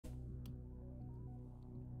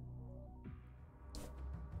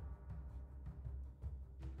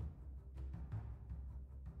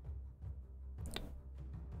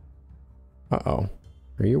Uh-oh.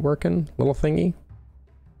 Are you working, little thingy?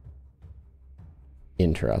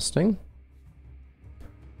 Interesting.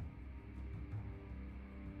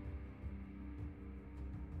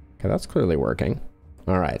 Okay, that's clearly working.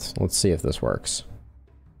 All right, let's see if this works.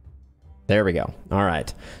 There we go. All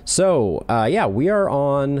right. So, yeah, we are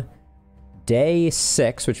on day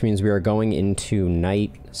 6, which means we are going into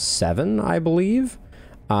night 7, I believe.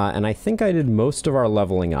 And I think I did most of our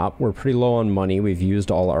leveling up. We're pretty low on money. We've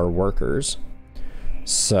used all our workers.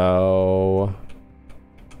 So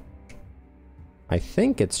I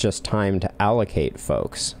think it's just time to allocate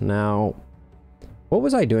folks. Now, what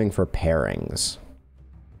was I doing for pairings?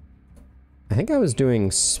 I think I was doing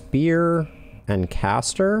spear and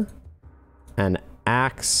caster and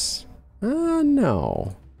axe.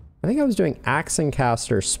 No. I think I was doing axe and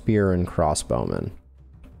caster, spear and crossbowman.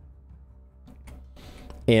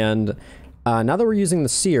 And now that we're using the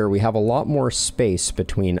seer, we have a lot more space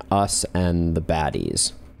between us and the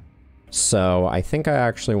baddies. So I think I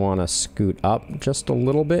actually want to scoot up just a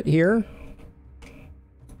little bit here.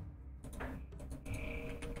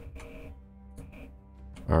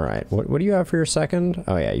 All right, what do you have for your second?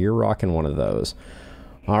 Oh yeah, you're rocking one of those.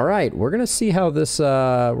 All right, we're gonna see how this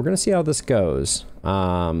goes.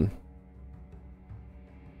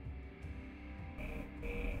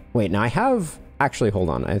 Wait, now I have. Actually, hold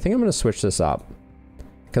on. I think I'm going to switch this up.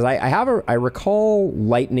 Because I recall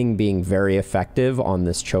lightning being very effective on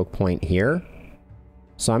this choke point here.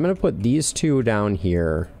 So I'm going to put these two down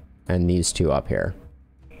here and these two up here.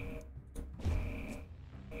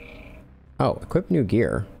 Oh, equip new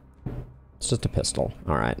gear. It's just a pistol.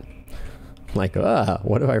 All right. Like,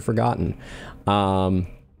 what have I forgotten? All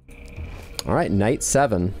right, night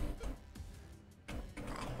 7.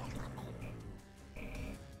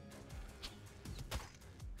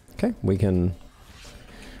 Okay, we can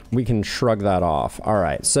shrug that off. All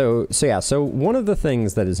right, so one of the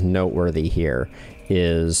things that is noteworthy here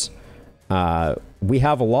is we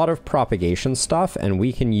have a lot of propagation stuff, and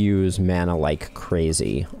we can use mana like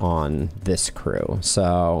crazy on this crew.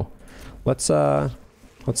 So let's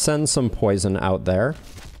send some poison out there.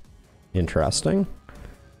 Interesting.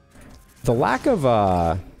 The lack of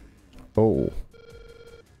oh, all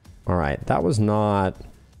right, that was not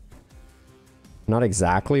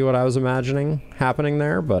exactly what I was imagining happening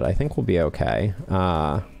there, but I think we'll be okay.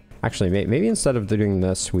 Actually, maybe instead of doing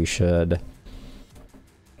this, we should...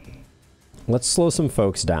 Let's slow some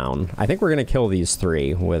folks down. I think we're going to kill these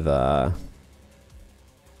 3 with our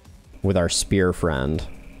spear friend.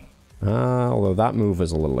 Although that move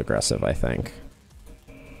was a little aggressive, I think.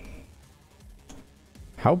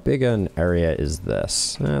 How big an area is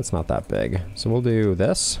this? It's not that big. So we'll do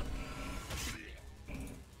this.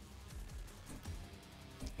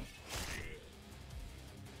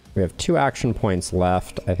 We have 2 action points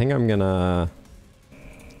left. I think I'm gonna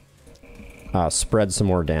spread some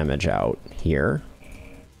more damage out here.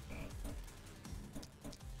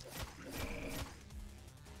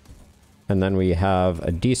 And then we have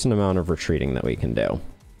a decent amount of retreating that we can do.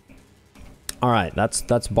 All right,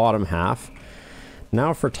 that's bottom half.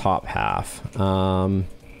 Now for top half.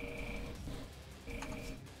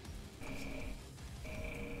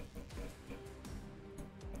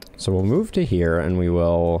 So we'll move to here and we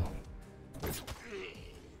will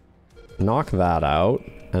knock that out.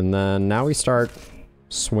 And then now we start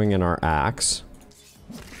swinging our axe.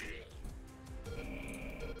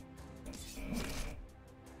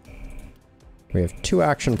 We have 2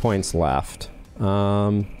 action points left.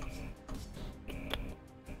 Let's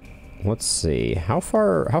see. How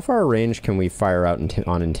far range can we fire out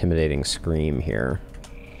on Intimidating Scream here?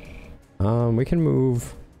 We can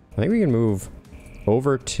move... I think we can move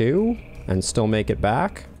over 2 and still make it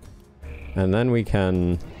back. And then we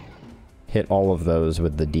can hit all of those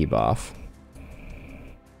with the debuff.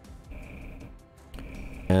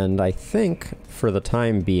 And I think for the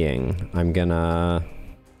time being, I'm gonna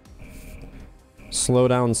slow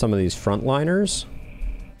down some of these frontliners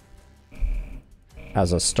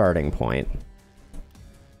as a starting point.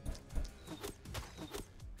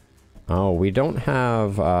 Oh, we don't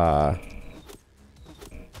have,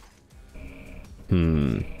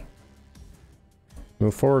 move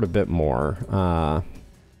forward a bit more.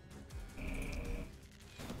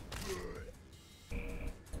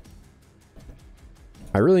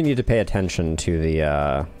 I really need to pay attention to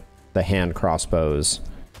the hand crossbows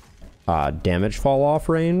damage fall off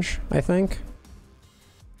range, I think.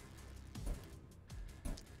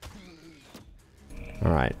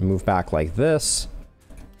 All right, move back like this.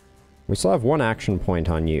 We still have 1 action point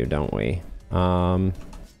on you, don't we?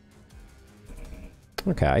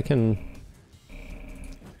 Okay, I can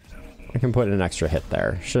I can put an extra hit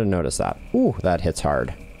there. Should have noticed that. Ooh, that hits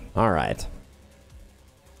hard. All right.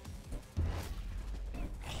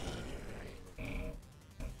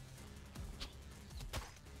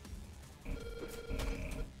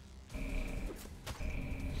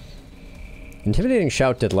 Intimidating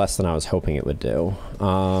Shout did less than I was hoping it would do.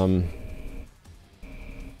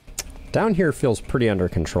 Down here feels pretty under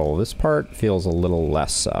control. This part feels a little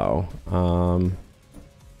less so.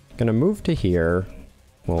 Gonna move to here.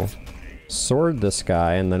 We'll sword this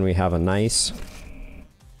guy, and then we have a nice...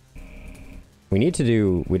 We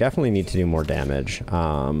definitely need to do more damage.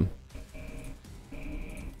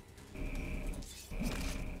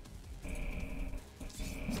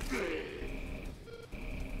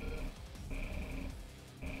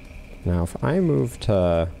 Now, if I move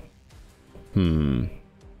to...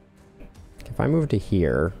 If I move to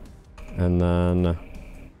here, and then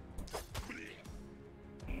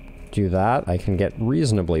do that, I can get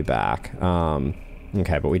reasonably back.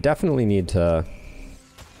 Okay, but we definitely need to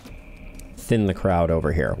thin the crowd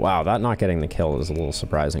over here. Wow, that not getting the kill is a little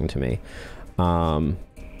surprising to me.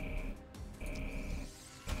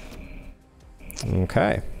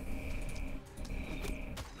 Okay.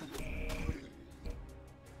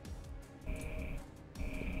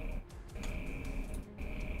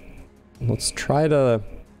 Let's try to...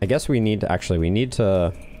 I guess we need to... Actually, we need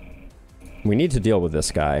to deal with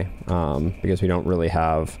this guy, because we don't really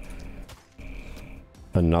have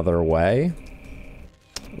another way.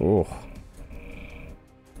 Ooh.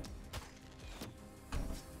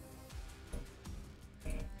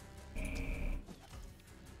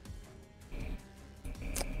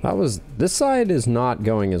 This side is not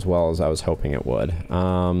going as well as I was hoping it would.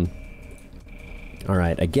 All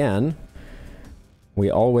right, again,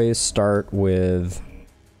 we always start with...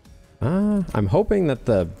 I'm hoping that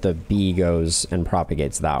the bee goes and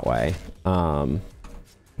propagates that way,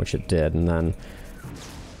 which it did, and then...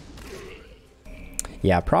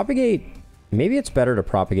 Yeah, propagate... Maybe it's better to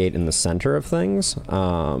propagate in the center of things.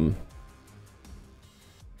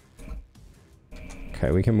 Okay,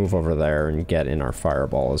 we can move over there and get in our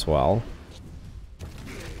fireball as well.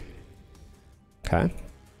 Okay.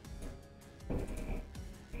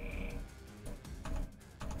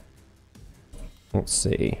 Let's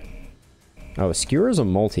see. Oh, Skewer is a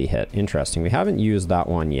multi-hit. Interesting. We haven't used that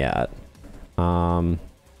one yet.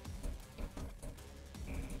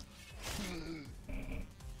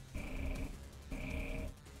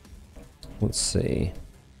 Let's see.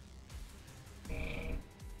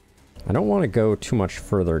 I don't want to go too much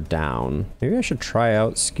further down. Maybe I should try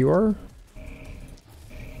out Skewer.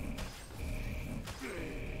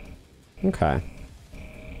 Okay.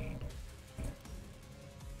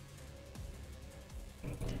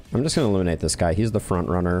 I'm just going to eliminate this guy. He's the front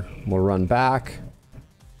runner. We'll run back.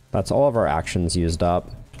 That's all of our actions used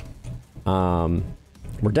up. We're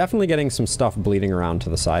definitely getting some stuff bleeding around to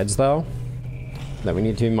the sides, though, that we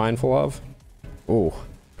need to be mindful of. Ooh.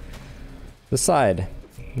 This side,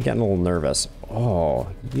 I'm getting a little nervous. Oh,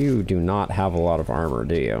 you do not have a lot of armor,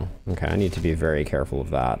 do you? Okay, I need to be very careful of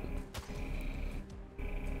that.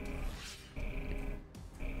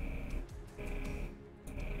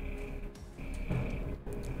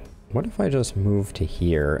 What if I just move to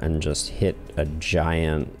here and just hit a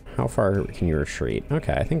giant... How far can you retreat?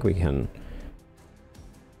 Okay, I think we can...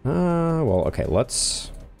 well, okay,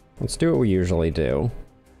 let's do what we usually do.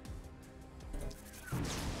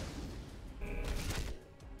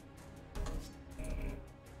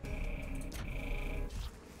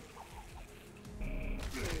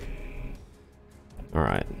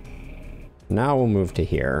 Alright. Now we'll move to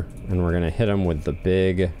here, and we're gonna hit him with the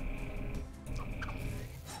big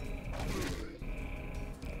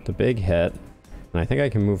hit. And I think I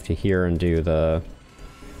can move to here and do the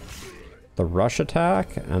rush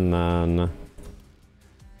attack, and then...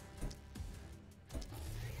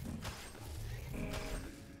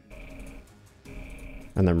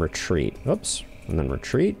 And then retreat. Oops. And then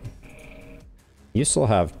retreat. You still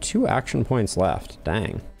have 2 action points left.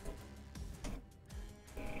 Dang.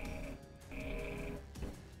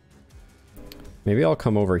 Maybe I'll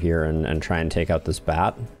come over here and try and take out this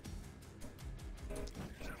bat.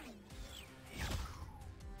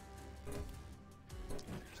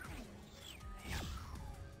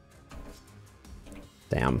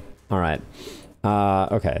 Damn. Alright.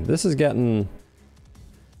 Okay, this is getting...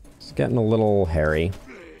 It's getting a little hairy.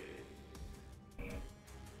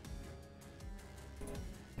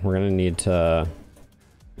 We're gonna need to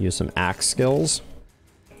use some axe skills.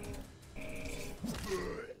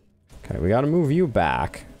 Okay, we gotta move you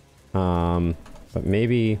back. But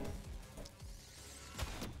maybe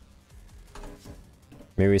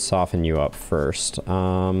soften you up first.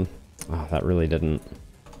 Oh, that really didn't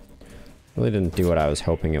do what I was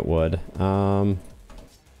hoping it would.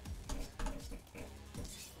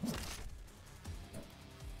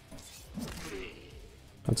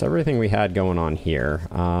 That's everything we had going on here.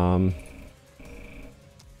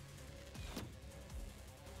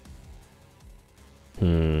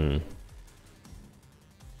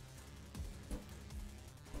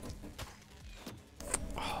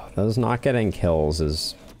 Those not getting kills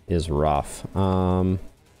is rough.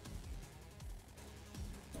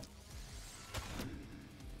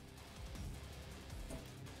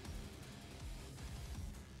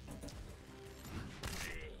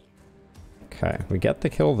 Okay, we get the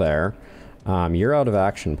kill there. You're out of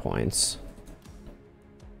action points.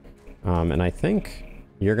 And I think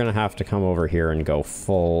you're gonna have to come over here and go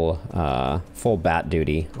full bat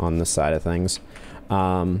duty on this side of things.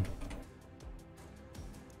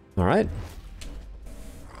 All right.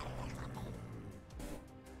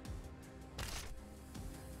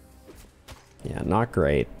 Yeah, not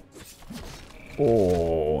great.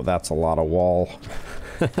 Oh, that's a lot of wall.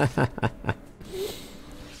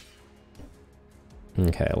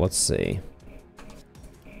 Okay, let's see.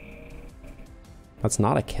 That's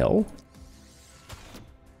not a kill?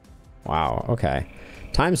 Wow, okay.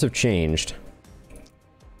 Times have changed.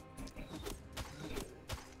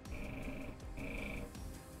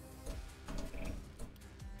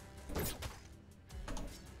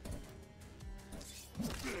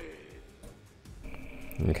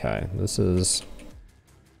 Okay, this is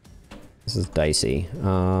dicey.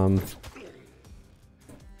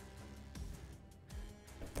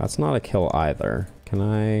 That's not a kill either. Can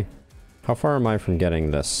I... How far am I from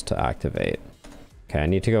getting this to activate? Okay, I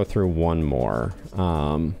need to go through one more.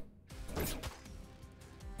 We're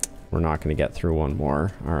not going to get through one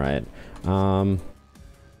more. All right.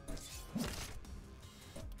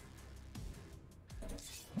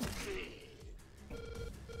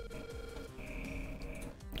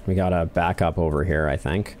 We got to back up over here, I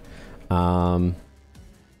think. You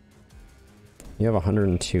have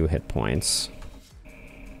 102 hit points.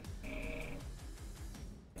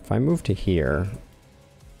 If I move to here,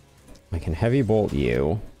 I can heavy bolt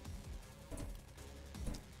you.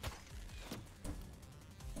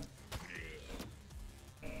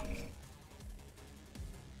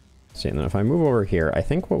 See, and then if I move over here, I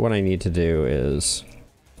think what I need to do is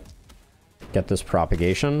get this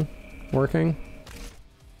propagation working.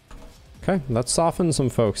 Okay, that softens some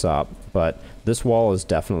folks up, but this wall is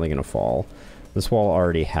definitely going to fall. This wall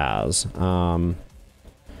already has.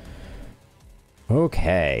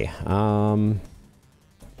 Okay,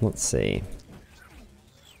 let's see.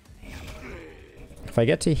 If I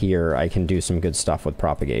get to here, I can do some good stuff with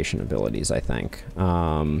propagation abilities, I think.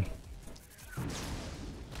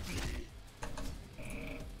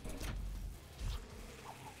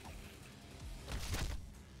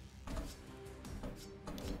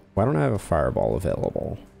 Why don't I have a fireball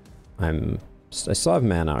available? I still have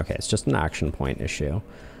mana. Okay, it's just an action point issue.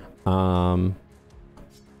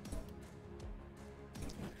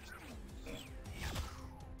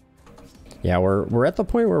 Yeah, we're at the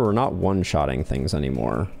point where we're not one-shotting things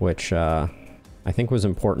anymore, which I think was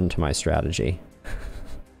important to my strategy.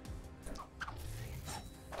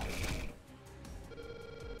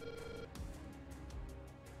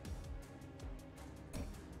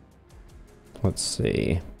 Let's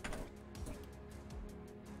see.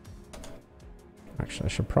 Actually, I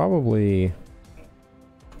should probably...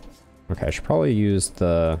 Okay, I should probably use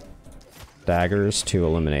the daggers to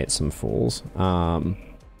eliminate some fools.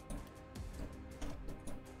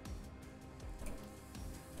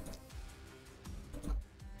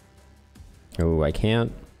 Oh, I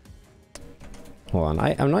can't. Hold on,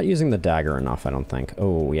 I'm not using the dagger enough, I don't think.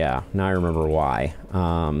 Oh, yeah, now I remember why.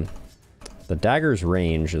 The dagger's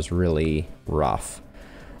range is really rough.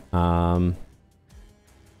 So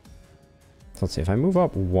let's see, if I move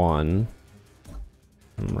up one,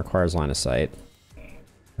 requires line of sight,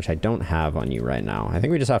 which I don't have on you right now. I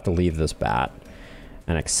think we just have to leave this bat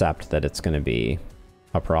and accept that it's going to be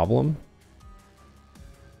a problem.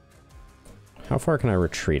 How far can I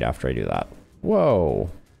retreat after I do that?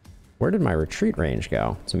 Whoa! Where did my retreat range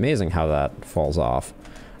go? It's amazing how that falls off.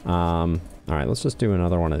 Alright, let's just do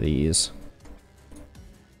another one of these.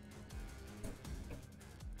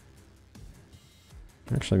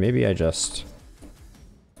 Actually, maybe I just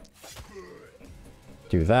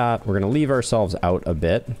do that. We're going to leave ourselves out a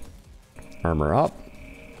bit. Armor up.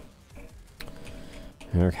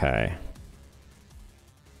 Okay.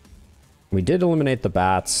 We did eliminate the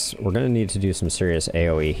bats. We're going to need to do some serious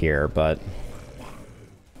AoE here, but...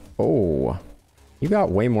 Oh, you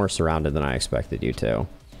got way more surrounded than I expected you to.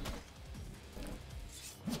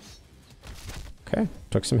 Okay,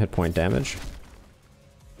 took some hit point damage.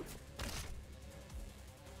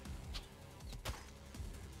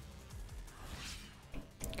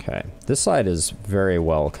 Okay, this side is very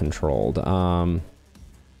well controlled. Okay,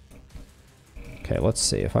 let's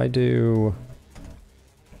see. If I do...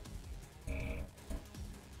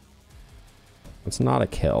 It's not a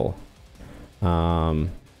kill. Okay,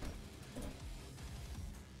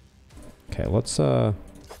 let's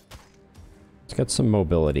get some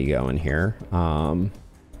mobility going here. I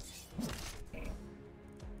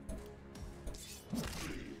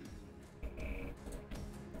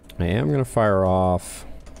am going to fire off...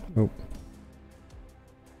 Oop.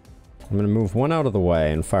 I'm going to move one out of the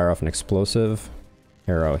way and fire off an explosive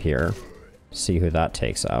arrow here. See who that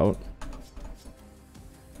takes out.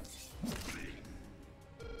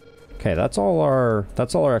 Okay, that's all our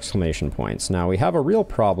exclamation points. Now we have a real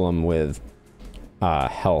problem with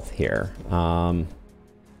health here. I'm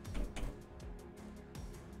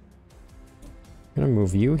gonna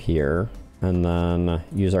move you here and then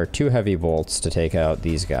use our 2 heavy bolts to take out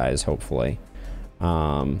these guys, hopefully.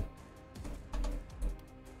 I'm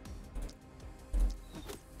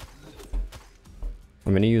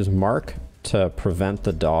gonna use Mark to prevent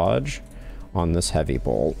the dodge on this heavy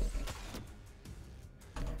bolt.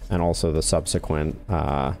 And also the subsequent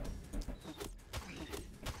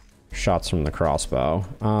shots from the crossbow.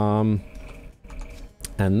 And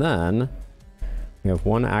then we have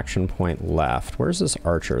 1 action point left. Where's this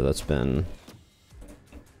archer that's been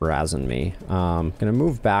razzing me? Gonna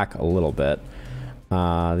move back a little bit.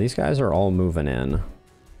 These guys are all moving in.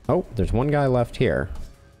 Oh, there's 1 guy left here.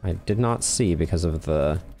 I did not see because of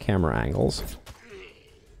the camera angles.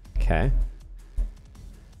 Okay.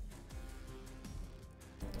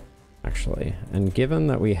 Actually, and given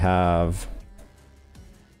that we have...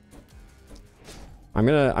 I'm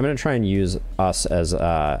gonna try and use us as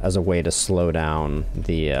a way to slow down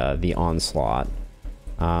the onslaught.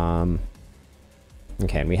 Okay,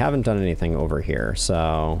 and we haven't done anything over here,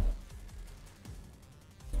 so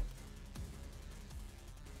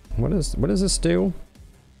what does this do?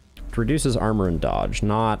 It reduces armor and dodge.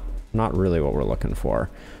 Not really what we're looking for.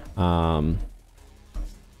 I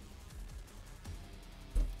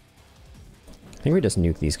think we just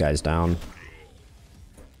nuke these guys down.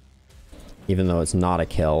 Even though it's not a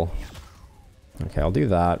kill. Okay, I'll do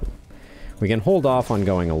that. We can hold off on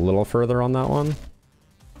going a little further on that one.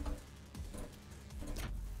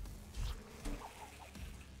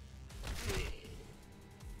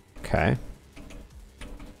 Okay.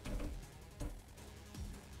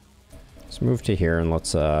 Let's move to here and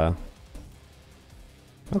let's, that's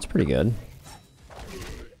pretty good.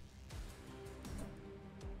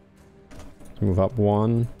 Let's move up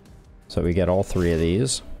 1, so we get all 3 of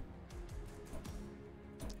these.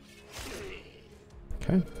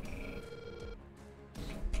 Okay.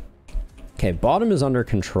 Okay, bottom is under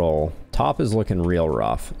control. Top is looking real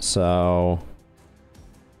rough, so...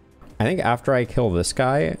 I think after I kill this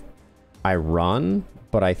guy, I run,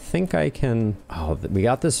 but I think I can... Oh, we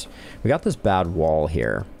got this bad wall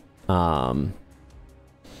here.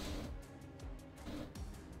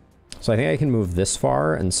 So I think I can move this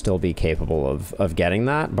far and still be capable of getting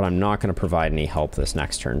that, but I'm not going to provide any help this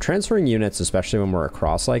next turn. Transferring units, especially when we're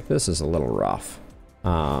across like this, is a little rough.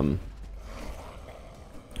 Oh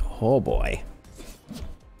boy.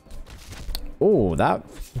 Oh,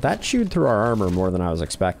 that chewed through our armor more than I was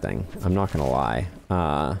expecting. I'm not gonna lie.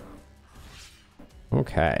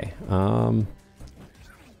 Okay.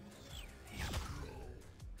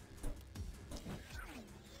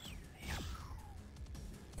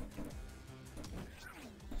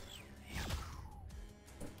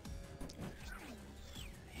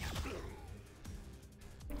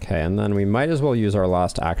 Okay, and then we might as well use our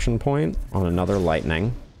last action point on another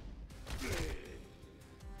lightning.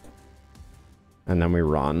 And then we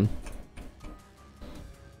run.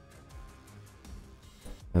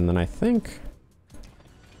 And then I think...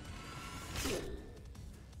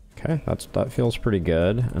 Okay, that feels pretty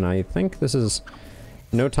good. And I think this is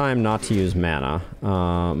no time not to use mana.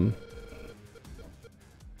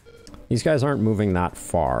 These guys aren't moving that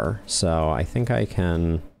far, so I think I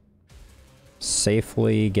can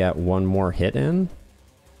safely get 1 more hit in.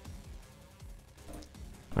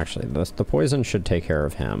 Actually, the poison should take care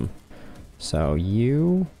of him. So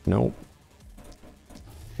you... Nope.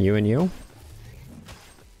 You and you?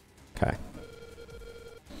 Okay.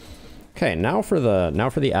 Okay, now for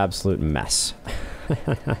the absolute mess.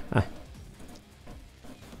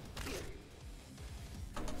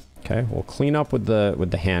 Okay, we'll clean up with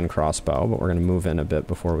the hand crossbow, but we're gonna move in a bit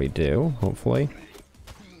before we do, hopefully.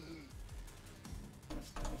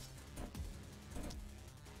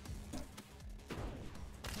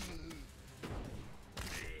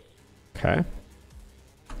 Okay.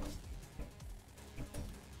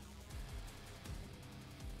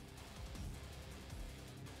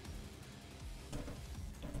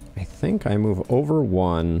 I think I move over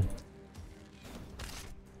one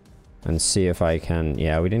and see if I can...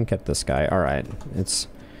 Yeah, we didn't get this guy. All right. It's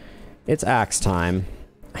axe time.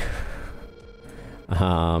 Actually,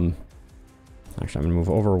 I'm gonna move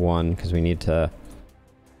over one because we need to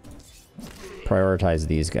prioritize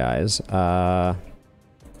these guys.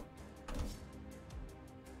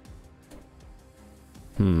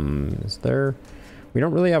 Is there... We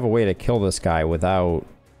don't really have a way to kill this guy without...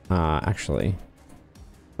 actually...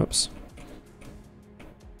 Oops.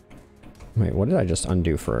 Wait, what did I just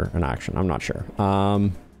undo for an action? I'm not sure.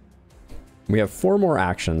 We have 4 more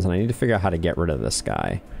actions, and I need to figure out how to get rid of this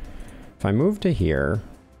guy. If I move to here...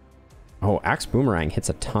 Oh, Axe Boomerang hits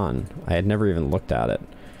a ton. I had never even looked at it.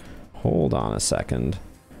 Hold on a second.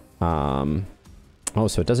 Oh,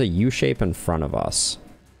 so it does a U-shape in front of us.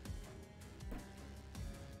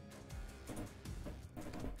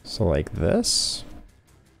 So like this?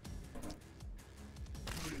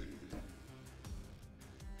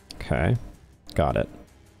 Okay, got it.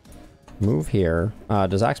 Move here.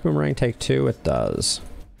 Does Axe Boomerang take 2? It does.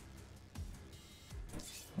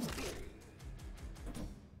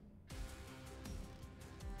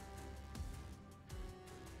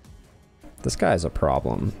 This guy's a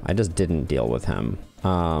problem. I just didn't deal with him.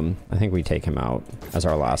 I think we take him out as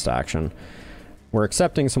our last action. We're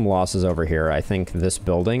accepting some losses over here. I think this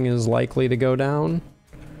building is likely to go down.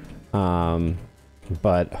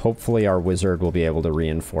 But hopefully our wizard will be able to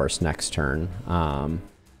reinforce next turn. Our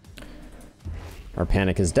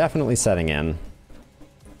panic is definitely setting in.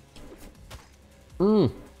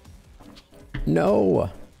 No!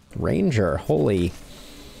 Ranger, holy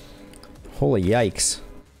yikes.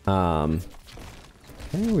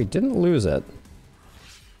 Okay, we didn't lose it.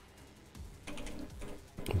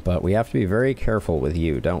 But we have to be very careful with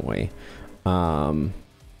you, don't we?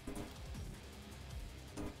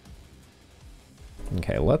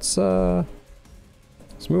 Okay, let's move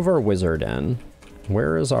our wizard in.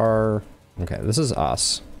 Where is our... Okay, this is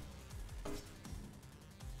us. I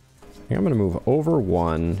think I'm gonna move over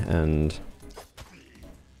one, and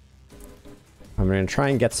I'm gonna try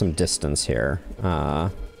and get some distance here.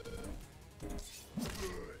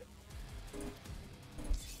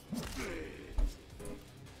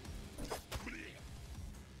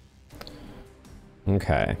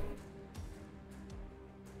 Okay.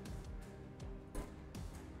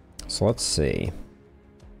 So let's see.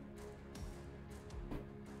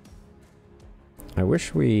 I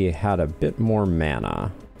wish we had a bit more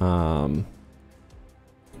mana.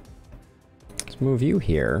 Let's move you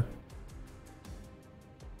here.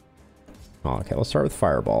 Oh, okay, let's start with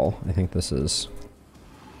Fireball. I think this is...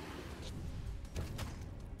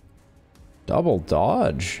 Double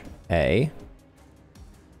dodge, eh?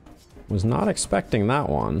 Was not expecting that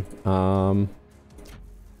one.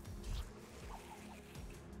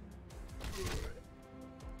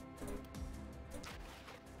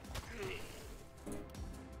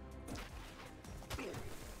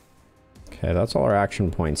 Okay, that's all our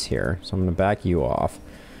action points here. So I'm gonna back you off.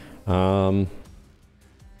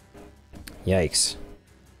 Yikes.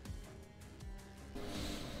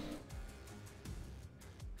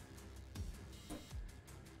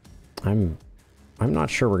 I'm not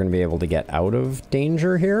sure we're gonna be able to get out of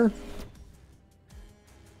danger here.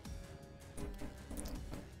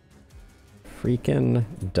 Freaking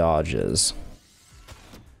dodges.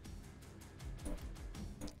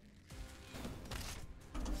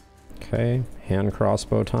 Okay, hand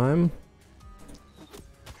crossbow time.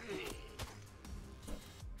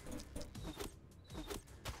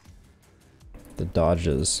 The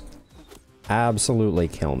dodges absolutely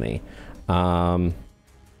kill me.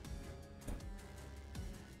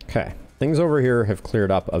 Okay, things over here have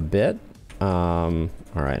cleared up a bit. All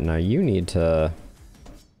right, now you need to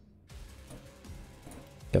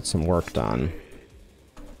get some work done.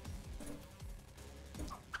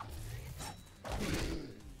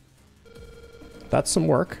 That's some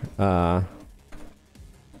work. Can't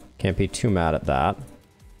be too mad at that.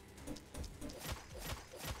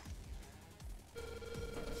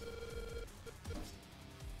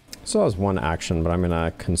 Still has one action, but I'm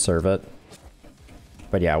gonna conserve it.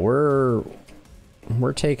 But yeah, we're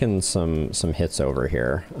taking some hits over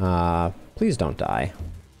here. Please don't die.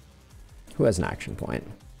 Who has an action point?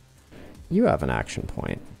 You have an action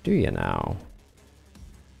point, do you now?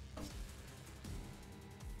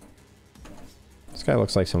 This guy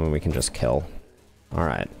looks like someone we can just kill. All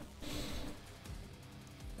right.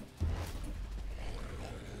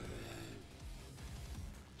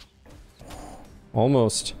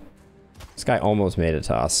 Almost This guy almost made it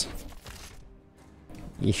to us.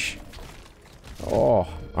 Yeesh. Oh,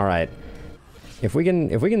 all right. If we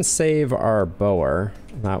can save our bower,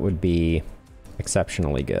 that would be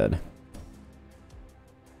exceptionally good.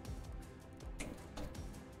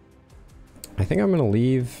 I think I'm gonna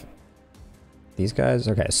leave these guys.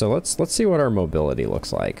 Okay, so let's see what our mobility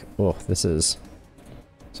looks like. Oh, this is.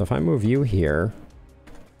 So if I move you here.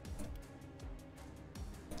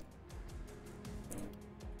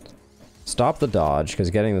 Stop the dodge, because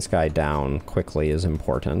getting this guy down quickly is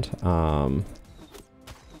important. Oh,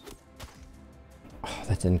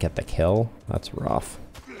 that didn't get the kill. That's rough.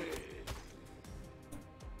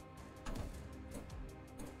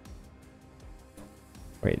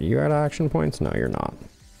 Wait, are you at action points? No, you're not.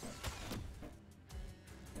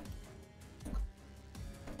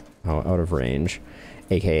 Oh, out of range.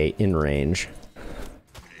 AKA in range.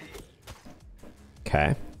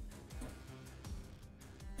 Okay.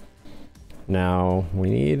 Now, we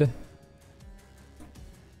need...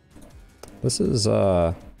 This is,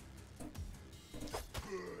 okay.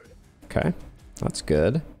 That's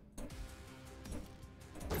good.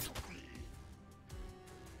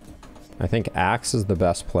 I think axe is the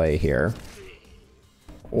best play here.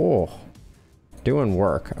 Oh. Doing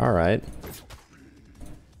work. Alright.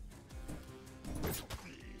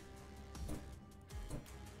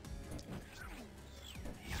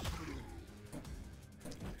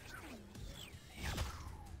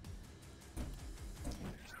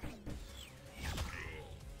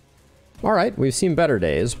 Alright, we've seen better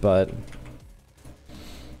days, but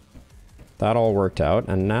that all worked out,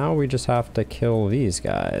 and now we just have to kill these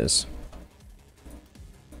guys.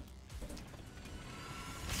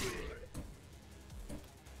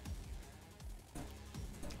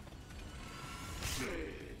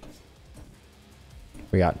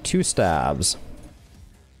 We got 2 stabs.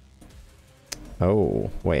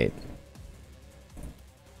 Oh, wait.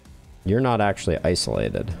 You're not actually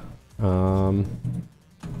isolated.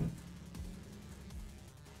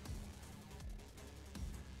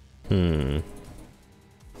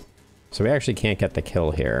 So we actually can't get the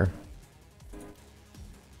kill here.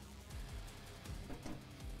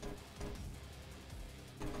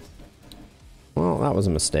 Well, that was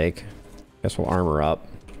a mistake. Guess we'll armor up.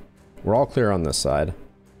 We're all clear on this side.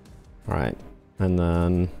 Alright. And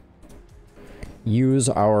then use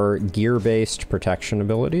our gear-based protection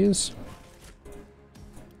abilities.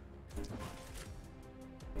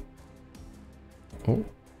 Oh.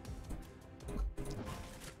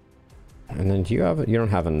 And then you don't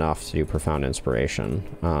have enough to do Profound Inspiration,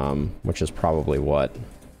 which is probably what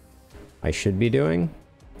I should be doing.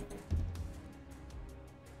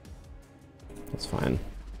 That's fine.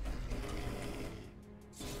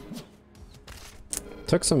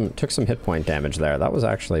 Took some hit point damage there. That was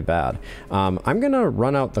actually bad. I'm gonna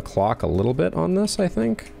run out the clock a little bit on this, I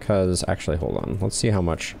think, because actually, hold on. Let's see how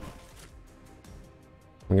much.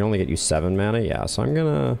 We can only get you 7 mana. Yeah, so I'm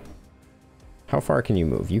gonna. How far can you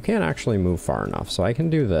move? You can't actually move far enough, so I can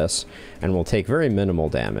do this, and we'll take very minimal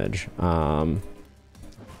damage.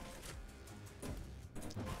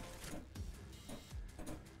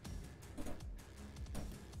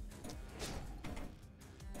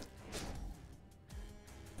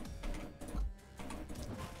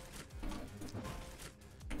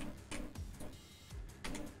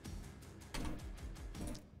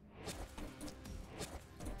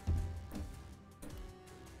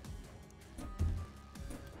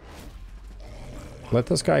 Let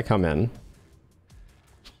this guy come in.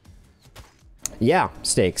 Yeah,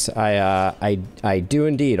 stakes. I do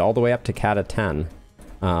indeed, all the way up to Kata 10.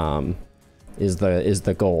 Is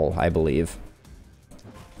the goal, I believe.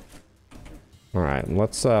 All right,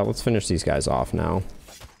 let's finish these guys off now.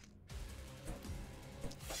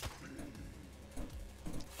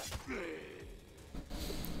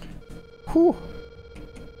 Whew.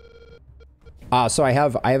 So I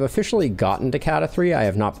have officially gotten to Kata 3. I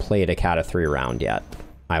have not played a Kata 3 round yet.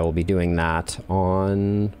 I will be doing that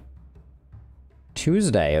on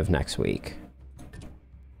Tuesday of next week.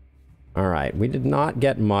 All right, we did not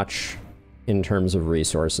get much in terms of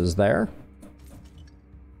resources there.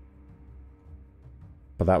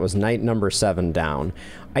 But that was night number 7 down.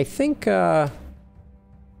 I think, yeah,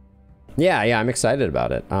 I'm excited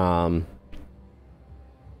about it.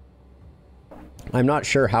 I'm not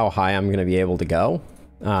sure how high I'm going to be able to go.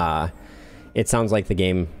 It sounds like the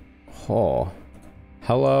game... Oh.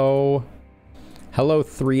 Hello. Hello,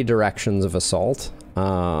 3 directions of assault.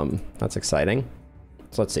 That's exciting.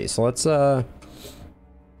 So let's see. So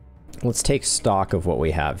let's take stock of what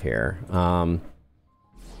we have here.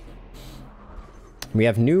 We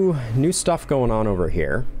have new stuff going on over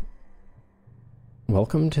here.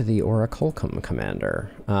 Welcome to the Oraculcum, Commander.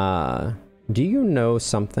 Do you know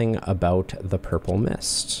something about the Purple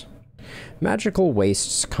Mist? Magical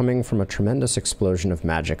wastes coming from a tremendous explosion of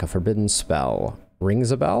magic, a forbidden spell. Rings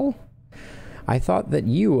a bell? I thought that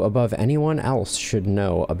you, above anyone else, should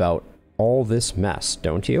know about all this mess,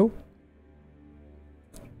 don't you?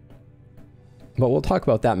 But we'll talk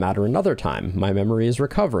about that matter another time. My memory is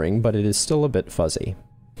recovering, but it is still a bit fuzzy.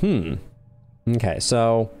 Okay,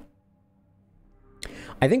 so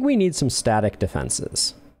I think we need some static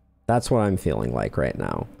defenses. That's what I'm feeling like right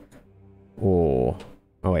now. Oh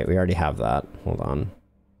wait, we already have that. Hold on.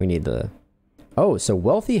 We need the... Oh, so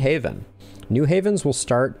Wealthy Haven. New havens will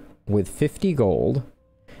start with 50 gold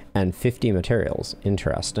and 50 materials.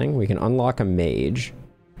 Interesting. We can unlock a mage.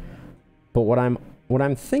 But what I'm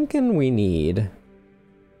thinking we need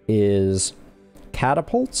is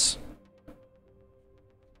catapults.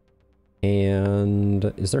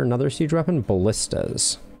 And is there another siege weapon?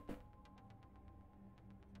 Ballistas.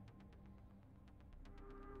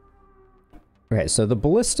 Okay, so the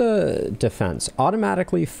ballista defense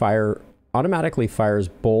automatically fires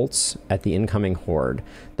bolts at the incoming horde.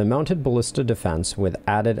 The mounted ballista defense with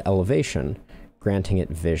added elevation, granting it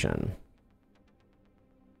vision.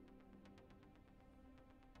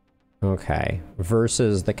 Okay,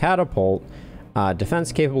 versus the catapult,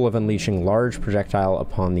 defense capable of unleashing large projectile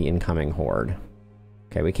upon the incoming horde.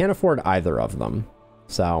 Okay, we can't afford either of them,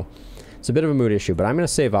 so it's a bit of a mood issue, but I'm going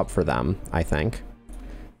to save up for them, I think.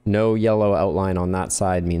 No yellow outline on that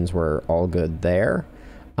side means we're all good there.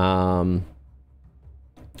 Where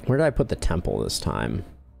did I put the temple this time?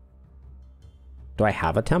 Do I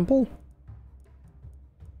have a temple?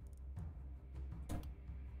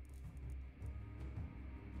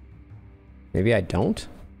 Maybe I don't?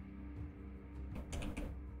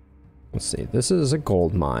 Let's see. This is a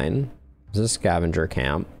gold mine. This is a scavenger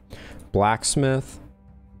camp. Blacksmith.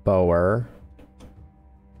 Bower.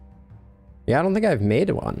 Yeah, I don't think I've made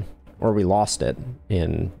one. Or we lost it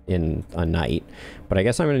in a night. But I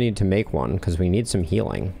guess I'm going to need to make one because we need some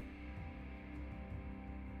healing.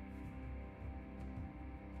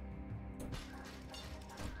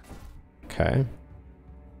 Okay.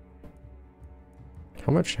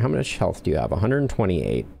 How much health do you have?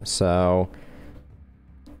 128. So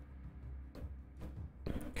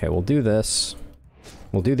okay, we'll do this.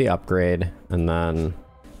 We'll do the upgrade and then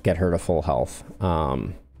get her to full health.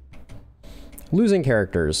 Losing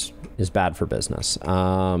characters is bad for business.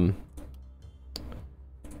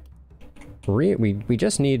 We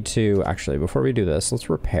just need to, actually, before we do this, let's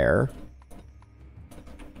repair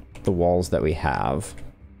the walls that we have.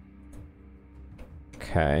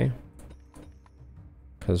 Okay.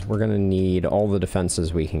 Because we're going to need all the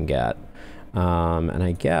defenses we can get. And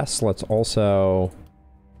I guess let's also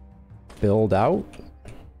build out.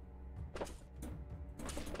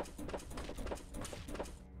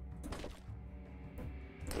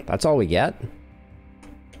 That's all we get?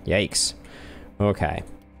 Yikes. Okay.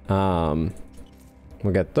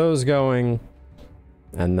 We'll get those going.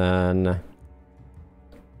 And then...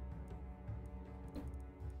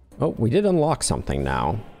 Oh, we did unlock something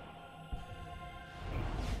now.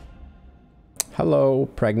 Hello,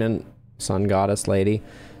 pregnant sun goddess lady.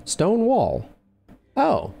 Stone wall.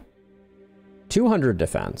 Oh. 200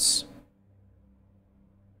 defense.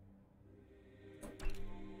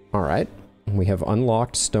 All right. We have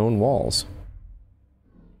unlocked stone walls.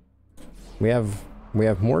 We have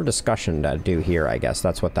more discussion to do here, I guess.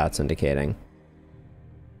 That's what that's indicating.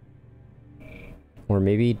 Or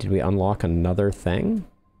maybe did we unlock another thing?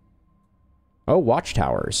 Oh,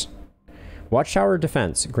 watchtowers. Watchtower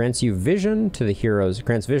defense grants you vision to the heroes,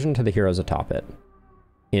 grants vision to the heroes atop it.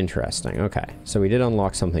 Interesting. Okay. So we did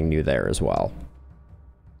unlock something new there as well.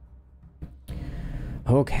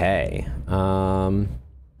 Okay.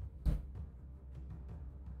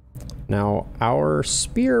 Now, our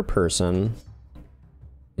spear person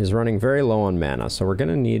is running very low on mana, so we're going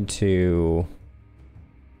to need to...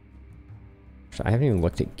 Actually, I haven't even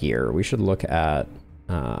looked at gear. We should look at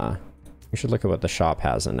what the shop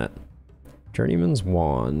has in it. Journeyman's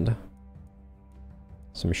Wand.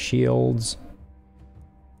 Some shields.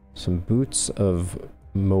 Some boots of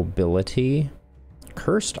mobility.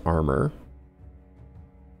 Cursed armor.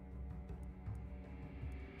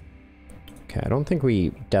 Okay, I don't think we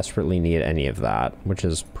desperately need any of that, which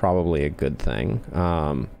is probably a good thing.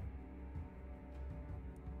 Gonna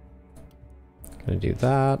do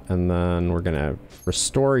that, and then we're gonna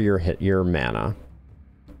restore your mana.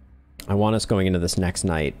 I want us going into this next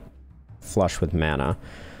night flush with mana.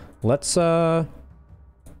 Let's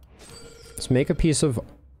make a piece of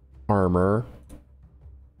armor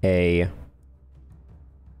a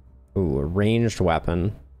Ooh, a ranged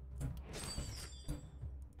weapon.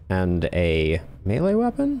 And a melee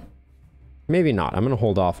weapon? Maybe not. I'm going to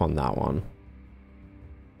hold off on that one.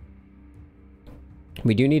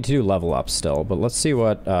 We do need to do level up still, but let's see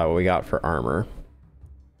what we got for armor.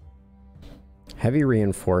 Heavy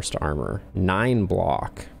reinforced armor. 9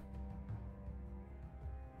 block.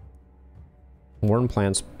 Worn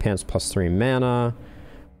pants plus 3 mana.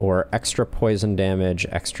 Or extra poison damage,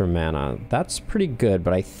 extra mana. That's pretty good,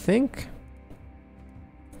 but I think...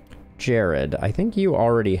 Jared, I think you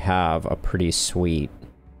already have a pretty sweet...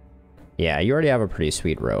 Yeah, you already have a pretty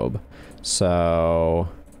sweet robe. So...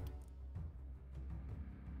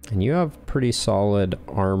 And you have pretty solid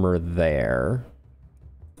armor there.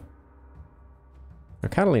 Now,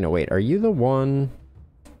 Catalina, wait, are you the one...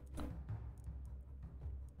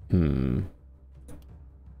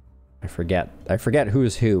 I forget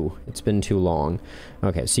who's who. It's been too long.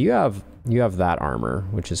 Okay, so you have that armor,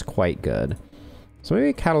 which is quite good. So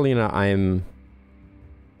maybe Catalina,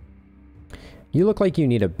 you look like you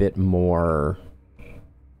need a bit more.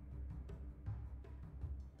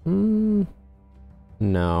 No,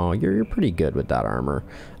 you're pretty good with that armor.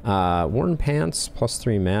 Worn pants plus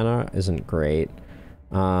 3 mana isn't great.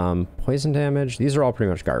 Poison damage. These are all pretty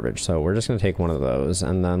much garbage, so we're just gonna take one of those,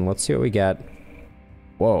 and then let's see what we get.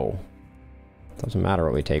 Whoa. Doesn't matter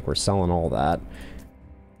what we take, we're selling all that.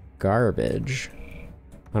 Garbage.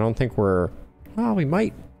 I don't think we're... Well, we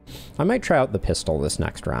might... I might try out the pistol this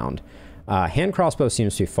next round. Hand crossbow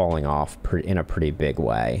seems to be falling off in a pretty big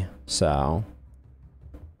way, so...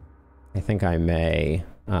 I think I may...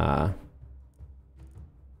 I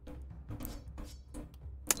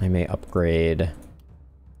may upgrade...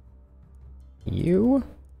 you?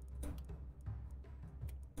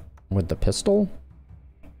 With the pistol?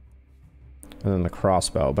 And then the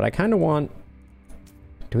crossbow. But I kind of want...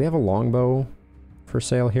 Do we have a longbow for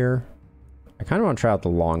sale here? I kind of want to try out the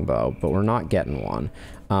longbow, but we're not getting one.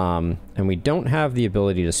 And we don't have the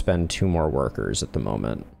ability to spend 2 more workers at the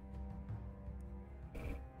moment.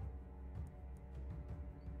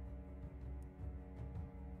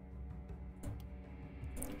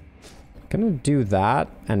 Gonna do that,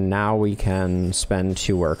 and now we can spend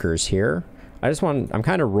 2 workers here. I'm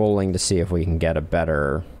kind of rolling to see if we can get a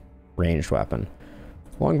better ranged weapon.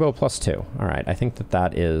 Longbow plus 2. All right, I think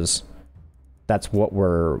that's what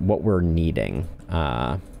we're needing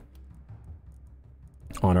on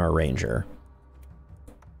our ranger.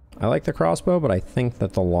 I like the crossbow, but I think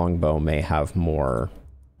that the longbow may have more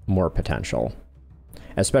potential,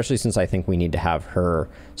 especially since I think we need to have her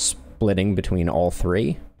splitting between all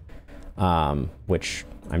 3, which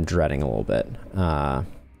I'm dreading a little bit.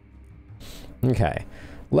 Okay,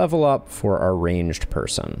 level up for our ranged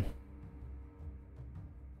person.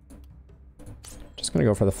 Just gonna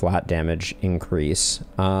go for the flat damage increase.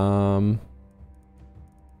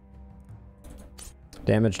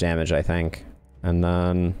 Damage, I think. And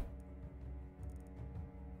then...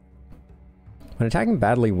 When attacking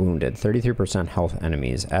badly wounded, 33% health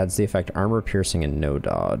enemies. Adds the effect armor piercing and no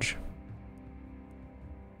dodge.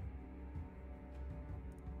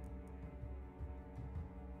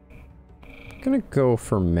 I'm gonna go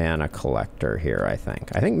for Mana Collector here, I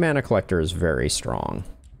think. I think Mana Collector is very strong.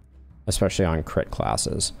 Especially on crit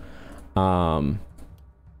classes. Anita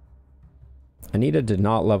did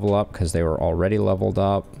not level up because they were already leveled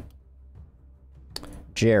up.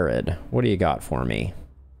 Jared, what do you got for me?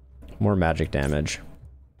 More magic damage.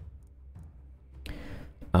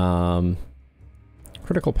 Critical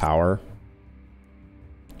power.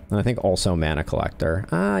 And I think also Mana Collector.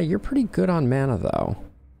 You're pretty good on mana though.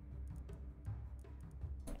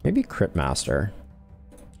 Maybe Crit Master.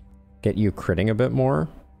 Get you critting a bit more.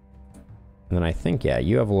 And then I think, yeah,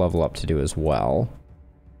 you have a level up to do as well.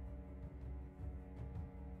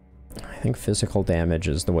 I think physical damage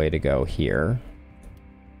is the way to go here.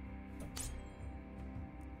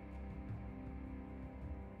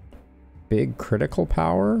 Big critical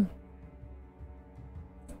power?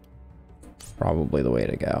 Probably the way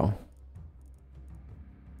to go.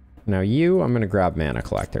 Now you, I'm going to grab Mana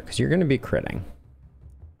Collector, because you're going to be critting.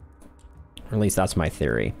 Or at least that's my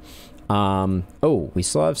theory. Oh, we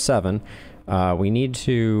still have 7. We need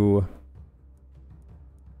to...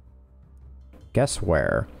 Guess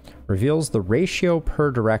where? Reveals the ratio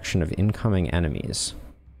per direction of incoming enemies.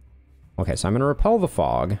 Okay, so I'm going to repel the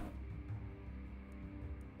fog.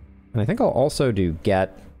 And I think I'll also do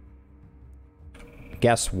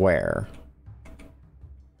guess where.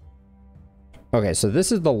 Okay, so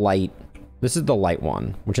this is the light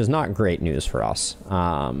one, which is not great news for us.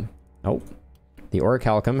 Oh, the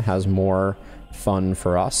Orichalcum has more fun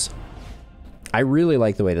for us. I really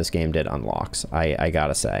like the way this game did unlocks. I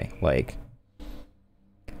gotta say, like,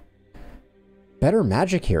 better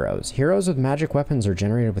magic heroes. Heroes with magic weapons are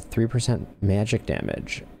generated with 3% magic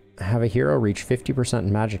damage. Have a hero reach 50%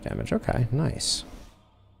 in magic damage. Okay, nice.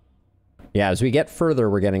 Yeah, as we get further,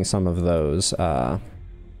 we're getting some of those.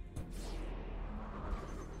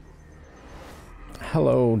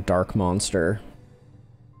 Hello, Dark Monster.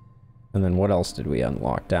 And then what else did we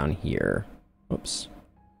unlock down here? Oops.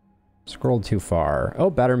 Scrolled too far. Oh,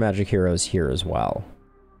 better magic heroes here as well.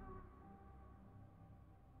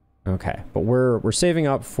 Okay, but we're saving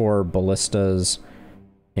up for ballistas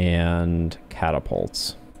and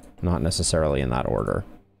catapults. Not necessarily in that order.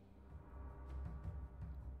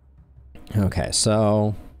 Okay,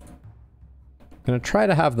 so I'm gonna try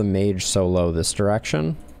to have the mage solo this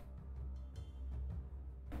direction.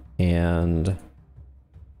 And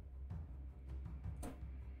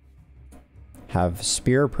have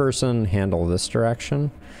spear person handle this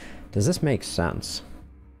direction. Does this make sense?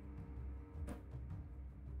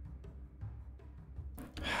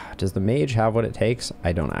 Does the mage have what it takes?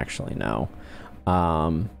 I don't actually know.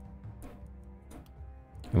 And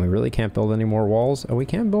we really can't build any more walls? Oh, we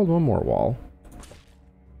can build one more wall.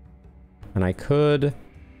 And I could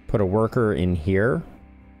put a worker in here.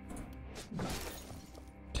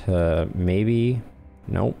 To maybe...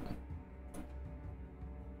 Nope.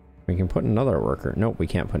 We can put another worker. Nope, we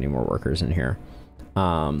can't put any more workers in here.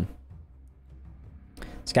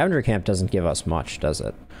 Scavenger camp doesn't give us much, does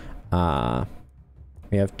it?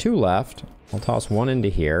 We have 2 left. I'll toss 1 into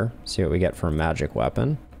here. See what we get for a magic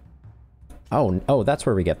weapon. Oh, that's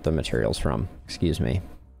where we get the materials from. Excuse me.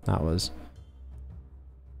 That was...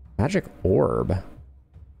 Magic orb.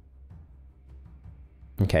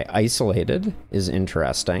 Okay, isolated is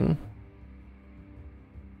interesting.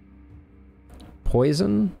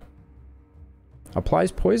 Poison.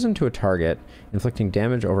 Applies poison to a target, inflicting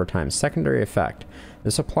damage over time. Secondary effect.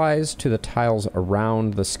 This applies to the tiles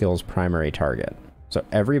around the skill's primary target. So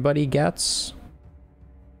everybody gets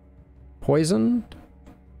poisoned.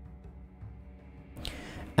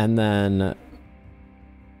 And then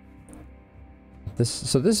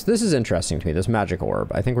this is interesting to me, this magic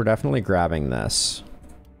orb. I think we're definitely grabbing this.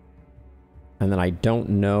 And then I don't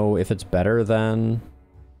know if it's better than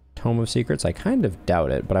Tome of Secrets. I kind of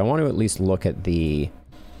doubt it, but I want to at least look at the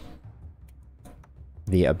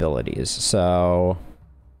abilities. So,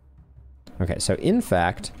 okay, so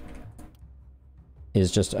Infect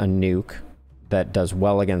is just a nuke that does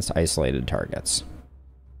well against isolated targets.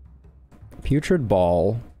 Putrid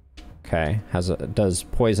Ball, okay, does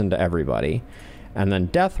poison to everybody. And then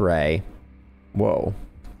Death Ray, whoa.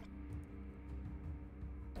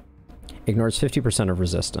 Ignores 50% of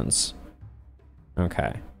resistance.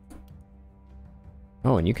 Okay.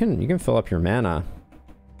 Oh, and you can fill up your mana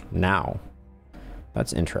now.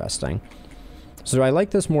 That's interesting. So do I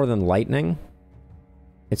like this more than Lightning?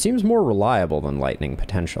 It seems more reliable than Lightning,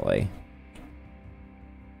 potentially.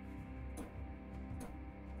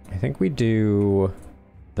 I think we do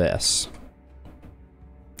this.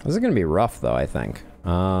 This is going to be rough, though, I think.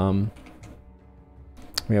 We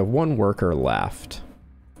have 1 worker left.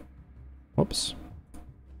 Whoops.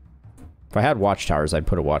 If I had watchtowers, I'd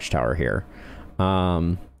put a watchtower here. We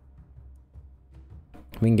can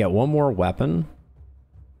get 1 more weapon.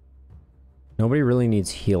 Nobody really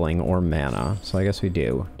needs healing or mana, so I guess we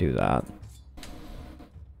do that.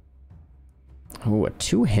 Ooh, a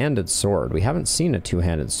 2-handed sword. We haven't seen a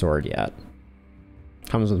 2-handed sword yet.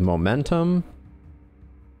 Comes with momentum.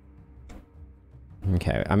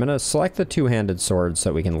 Okay, I'm gonna select the 2-handed sword so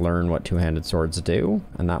that we can learn what 2-handed swords do,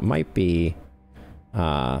 and that might be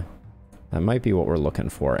what we're looking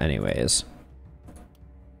for anyways.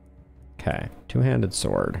 Okay, 2-handed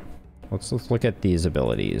sword. Let's look at these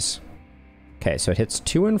abilities. Okay, so it hits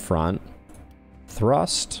 2 in front.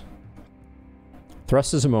 Thrust.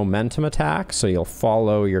 Thrust is a momentum attack, so you'll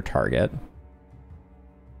follow your target.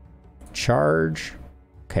 Charge.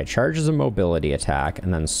 Okay, charge is a mobility attack,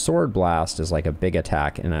 and then Sword Blast is like a big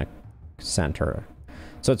attack in a center.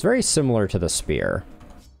 So it's very similar to the spear.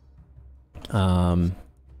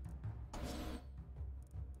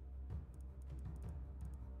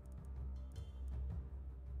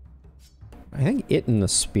 I think it and the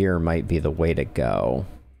spear might be the way to go.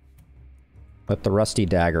 Let the rusty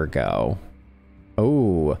dagger go.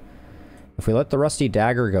 Oh, if we let the rusty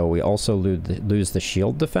dagger go, we also lose the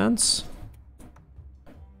shield defense.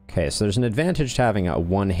 Okay, so there's an advantage to having a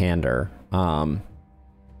one-hander.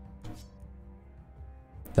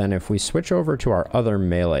 Then if we switch over to our other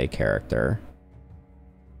melee character,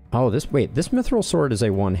 Oh, this mithril sword is a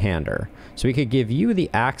one-hander. So we could give you the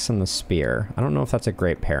axe and the spear. I don't know if that's a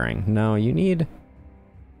great pairing. No, you need...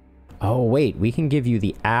 Oh, wait, we can give you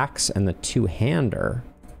the axe and the two-hander.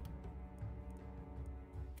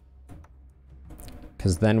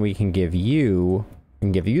 Because then we can give you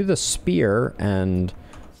the spear and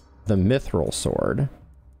the mithril sword.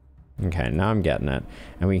 Okay, now I'm getting it.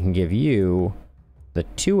 And we can give you the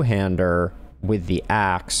two-hander with the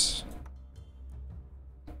axe.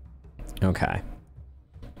 Okay.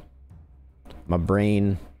 My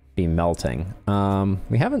brain be melting.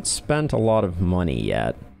 We haven't spent a lot of money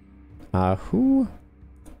yet. Who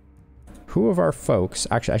of our folks...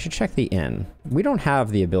 Actually, I should check the inn. We don't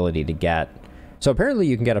have the ability to get... So apparently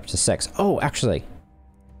you can get up to 6. Oh, actually.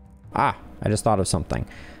 I just thought of something.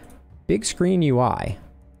 Big screen UI.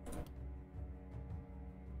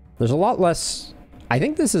 There's a lot less... I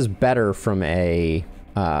think this is better from a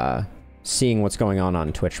seeing what's going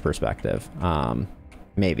on Twitch perspective.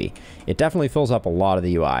 Maybe. It definitely fills up a lot of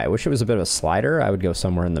the UI. I wish it was a bit of a slider. I would go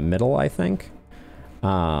somewhere in the middle, I think.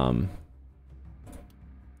 Now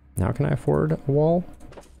can I afford a wall?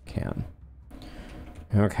 Can.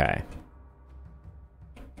 Okay.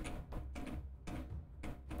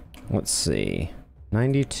 Let's see.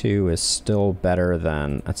 92 is still better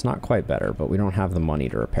than... It's not quite better, but we don't have the money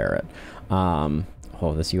to repair it.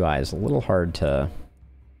 Oh, this UI is a little hard to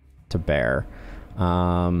bear.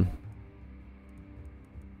 I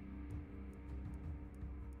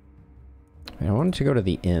wanted to go to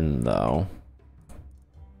the inn, though.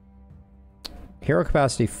 Hero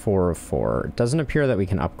capacity 4 of 4. It doesn't appear that we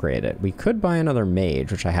can upgrade it. We could buy another mage,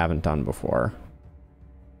 which I haven't done before.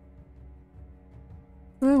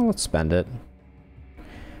 Well, let's spend it.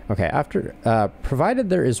 Okay, provided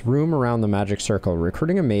there is room around the magic circle,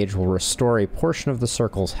 recruiting a mage will restore a portion of the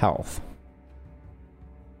circle's health.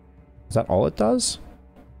 Is that all it does?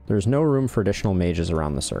 There's no room for additional mages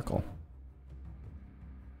around the circle.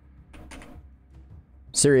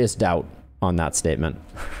 Serious doubt on that statement.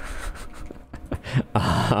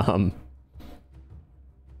 Okay,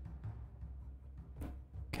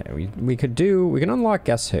 we can unlock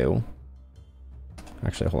Guess Who.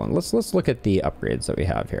 Actually, hold on. Let's look at the upgrades that we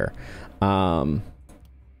have here. So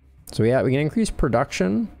we can increase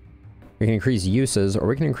production, we can increase uses, or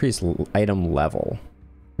we can increase item level.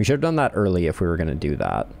 We should have done that early if we were going to do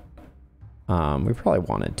that. We probably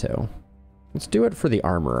wanted to. Let's do it for the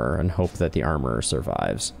armorer and hope that the armorer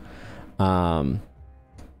survives. So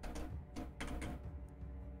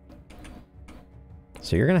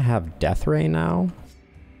you're going to have Death Ray now.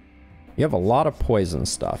 You have a lot of poison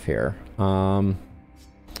stuff here.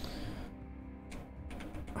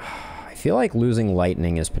 I feel like losing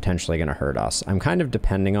lightning is potentially going to hurt us. I'm kind of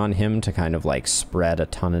depending on him to kind of like spread a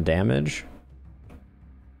ton of damage.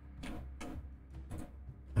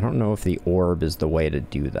 I don't know if the orb is the way to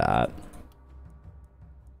do that.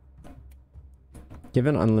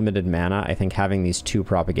 Given unlimited mana, I think having these 2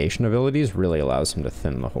 propagation abilities really allows him to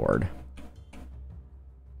thin the horde.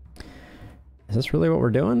 Is this really what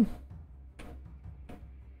we're doing?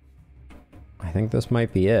 I think this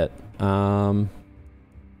might be it.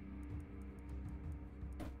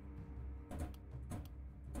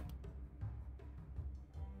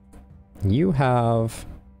 You have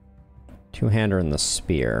two-hander and the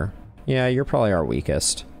spear. Yeah, you're probably our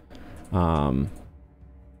weakest. I'm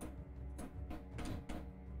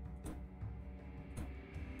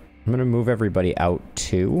gonna move everybody out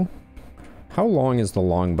too. How long is the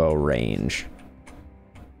longbow range?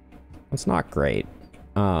 That's not great.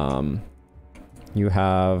 You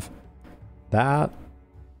have that.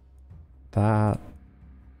 What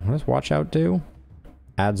does watch out do?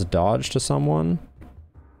 Adds dodge to someone.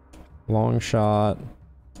 Long shot.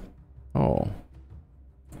 Oh.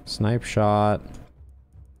 Snipe shot.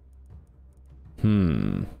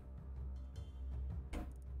 Maybe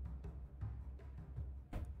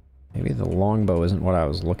the longbow isn't what I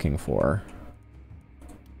was looking for.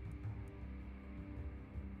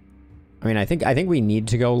 I mean, I think we need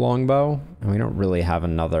to go longbow, and we don't really have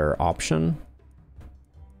another option.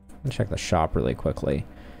 Let me check the shop really quickly,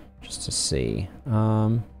 just to see.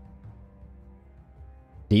 The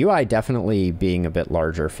UI definitely being a bit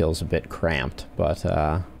larger feels a bit cramped, but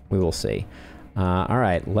we will see. All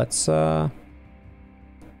right, let's go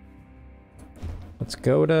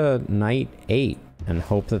to night 8 and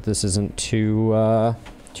hope that this isn't too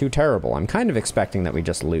terrible. I'm kind of expecting that we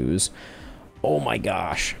just lose. Oh my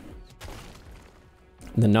gosh.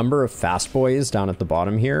 The number of fast boys down at the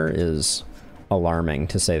bottom here is alarming,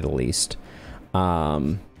 to say the least.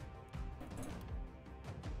 That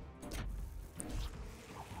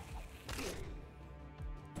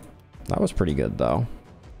was pretty good, though.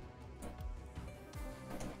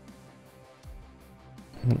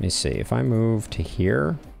 Let me see. If I move to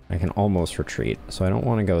here, I can almost retreat. So I don't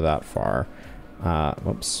want to go that far.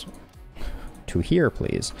 Whoops. To here,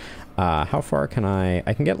 please. How far can I...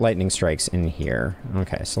 I can get lightning strikes in here.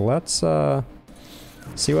 Okay, so let's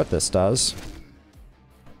see what this does.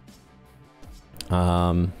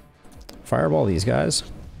 Fireball these guys.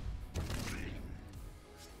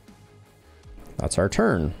 That's our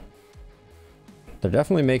turn. They're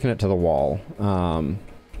definitely making it to the wall.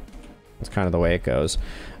 That's kind of the way it goes.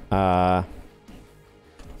 Kind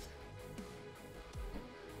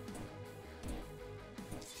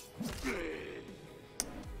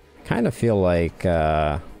of feel like,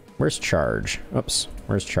 where's charge? Oops,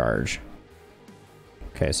 where's charge?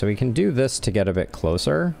 Okay, so we can do this to get a bit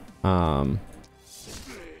closer.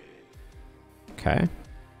 Okay.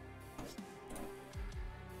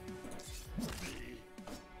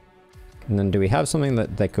 And then do we have something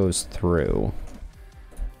that goes through?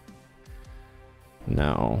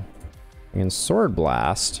 No. We can sword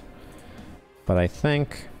blast, but I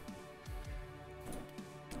think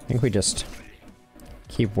we just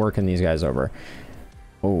keep working these guys over.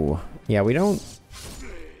 Oh, yeah, we don't...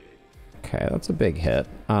 Okay, that's a big hit.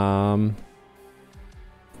 Okay,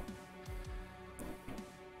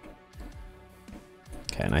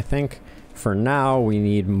 and I think for now we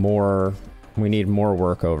need more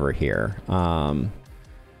work over here.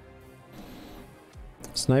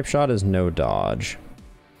 Snipe shot is no dodge.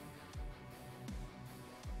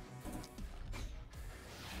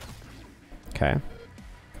 Okay.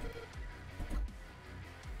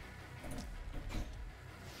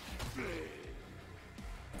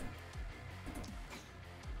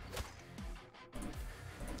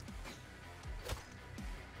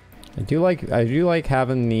 I do like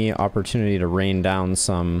having the opportunity to rain down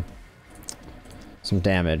some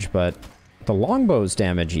damage, but the longbow's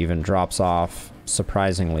damage even drops off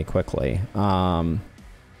surprisingly quickly.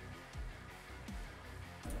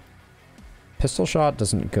 Pistol shot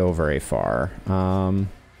doesn't go very far. I'm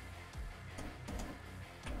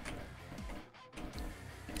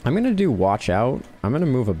gonna do watch out. I'm gonna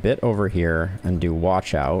move a bit over here and do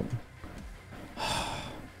watch out.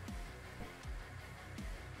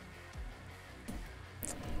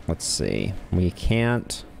 Let's see. We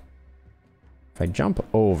can't... If I jump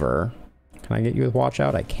over... Can I get you with watch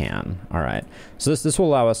out? I can. Alright. So this will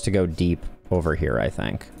allow us to go deep over here, I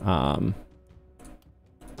think.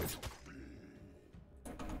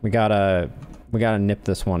 We gotta nip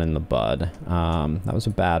this one in the bud. That was a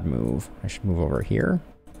bad move. I should move over here.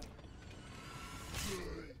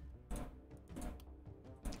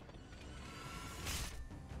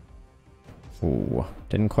 Ooh,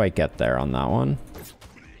 didn't quite get there on that one.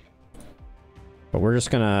 But we're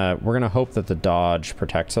gonna hope that the dodge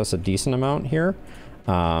protects us a decent amount here.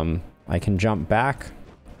 I can jump back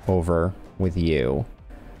over with you.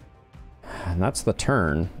 And that's the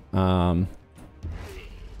turn.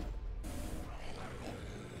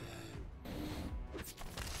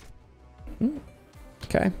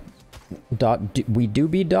 Okay. We do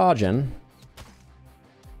be dodging.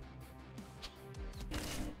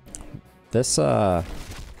 This,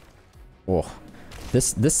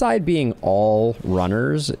 This side being all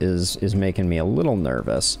runners is making me a little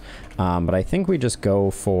nervous. But I think we just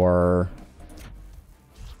go for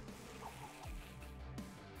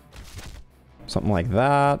something like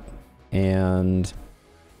that. And...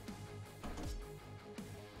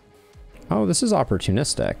 Oh, this is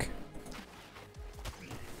opportunistic.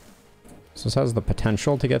 So this has the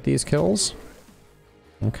potential to get these kills.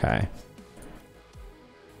 Okay.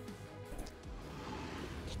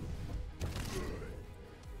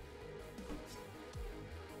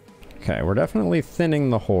 Okay, we're definitely thinning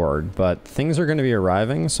the horde, but things are going to be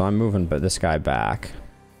arriving, so I'm moving this guy back.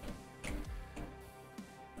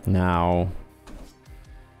 Now,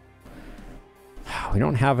 we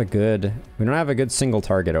don't have a good single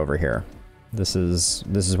target over here. This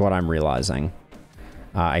is what I'm realizing.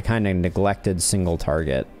 I kind of neglected single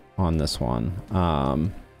target on this one.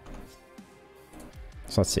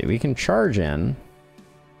 So let's see, we can charge in.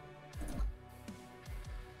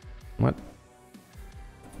 What?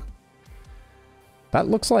 That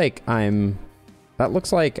looks like I am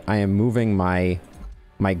moving my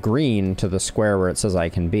green to the square where it says I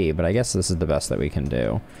can be, but I guess this is the best that we can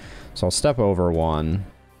do. So I'll step over one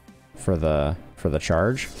for the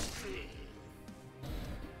charge.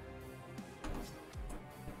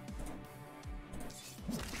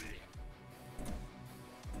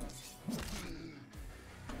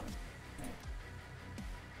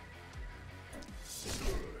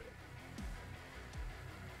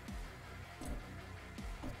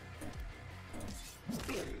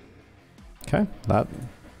 Okay,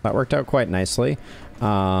 That worked out quite nicely.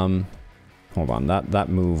 Hold on, that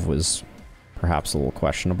move was perhaps a little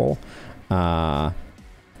questionable.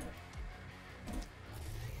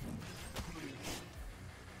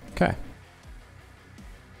 Okay.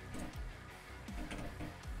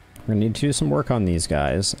 We're gonna need to do some work on these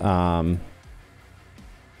guys.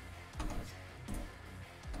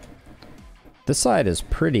 This side is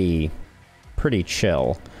pretty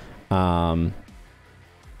chill.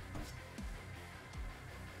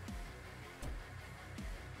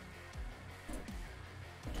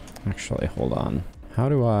 Actually, hold on. How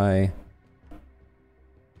do I...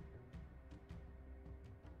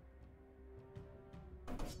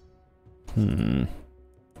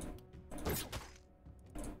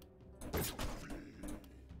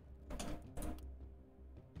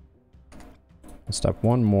 Step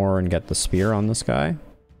one more and get the spear on this guy.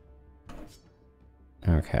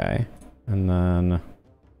 Okay. And then...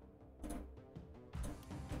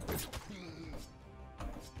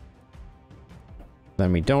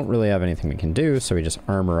 Then we don't really have anything we can do, so we just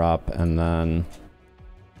armor up, and then...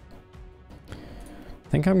 I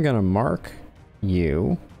think I'm gonna mark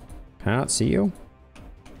you. Can I not see you?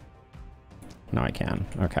 No, I can.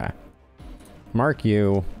 Okay. Mark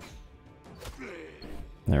you.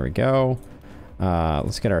 There we go.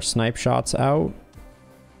 Let's get our snipe shots out.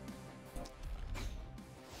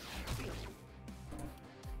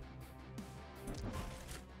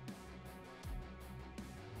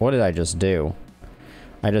 What did I just do?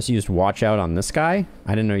 I just used watch out on this guy?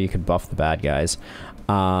 I didn't know you could buff the bad guys.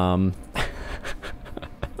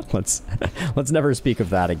 Let's never speak of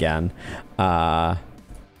that again.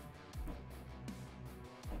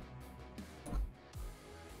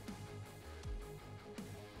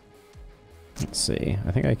 Let's see.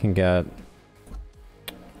 I think I can get...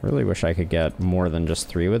 Really wish I could get more than just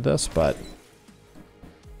 3 with this, but...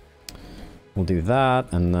 We'll do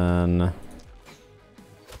that, and then...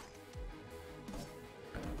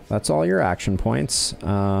 That's all your action points.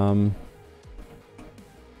 Yeah,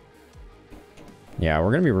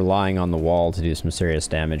 we're going to be relying on the wall to do some serious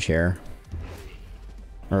damage here.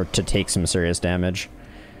 Or to take some serious damage.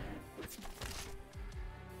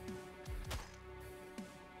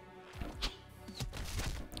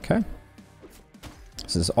 Okay.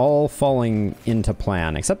 This is all falling into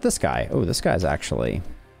plan, except this guy. Oh, this guy's actually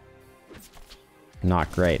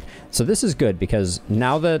not great. So this is good because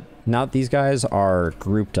now that these guys are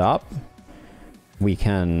grouped up, we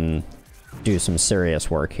can do some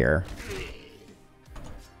serious work here.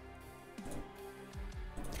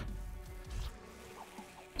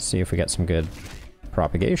 See if we get some good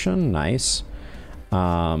propagation. Nice.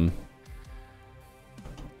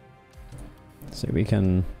 See, we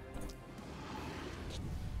can...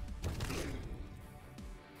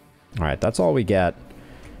 Alright, that's all we get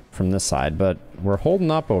from this side, but we're holding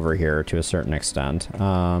up over here to a certain extent.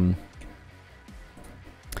 Now,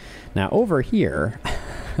 over here...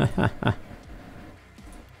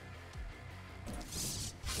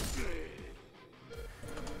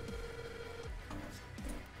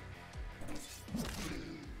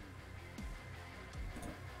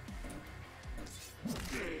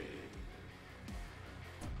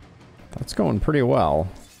 That's going pretty well.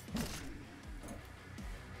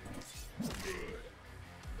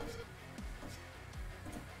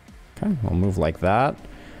 Okay, I'll move like that.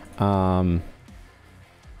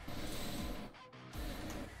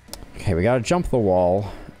 Okay, we gotta jump the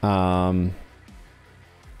wall.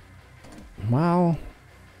 Well,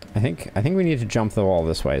 I think we need to jump the wall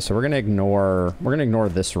this way. So we're gonna ignore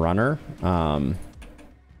this runner, and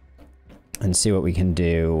see what we can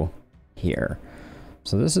do here.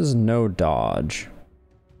 So this is no dodge.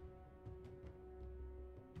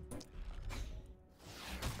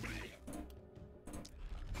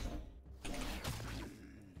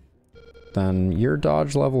 Then your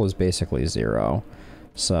dodge level is basically 0.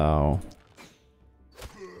 So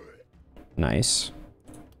nice.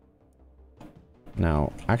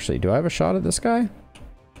 Now, actually, do I have a shot at this guy?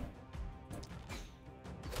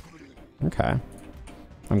 Okay.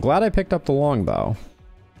 I'm glad I picked up the longbow.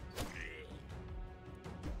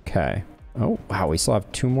 Okay. Oh, wow, we still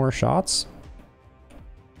have 2 more shots?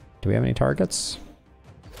 Do we have any targets?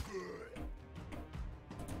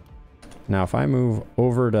 Now, if I move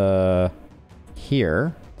over to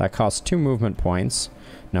here, that costs 2 movement points.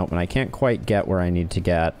 Nope, and I can't quite get where I need to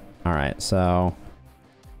get. Alright, so...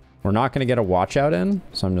 We're not going to get a watch out in,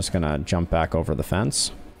 so I'm just going to jump back over the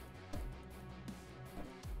fence.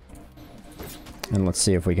 And let's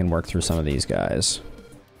see if we can work through some of these guys.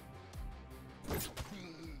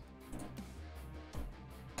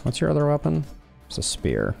 What's your other weapon? It's a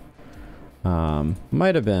spear.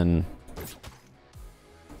 Might have been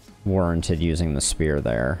warranted using the spear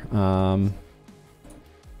there. No,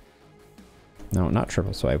 not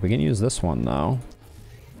triple swipe. We can use this one, though.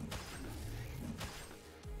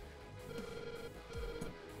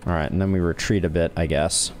 Alright, and then we retreat a bit, I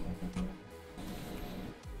guess.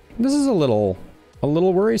 This is a little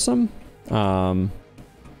worrisome. And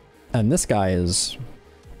this guy is...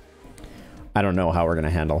 I don't know how we're going to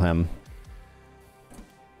handle him.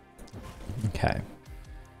 Okay.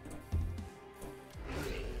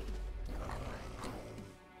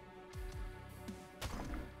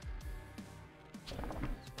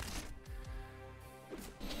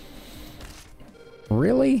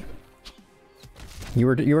 Really? You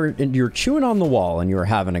were chewing on the wall and you were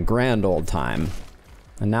having a grand old time.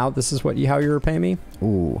 And now this is how you repay me?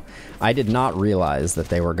 Ooh. I did not realize that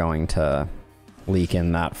they were going to leak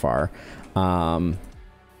in that far.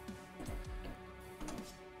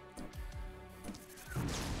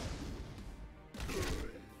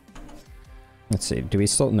 Let's see. Do we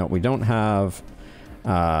still... No, we don't have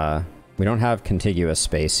contiguous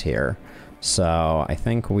space here. So I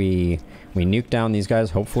think we nuke down these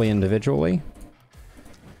guys, hopefully individually.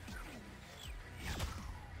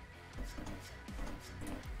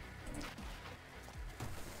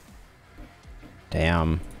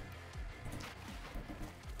 Damn.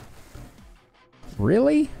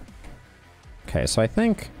 Really? Okay, so I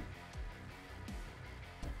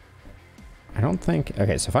don't think...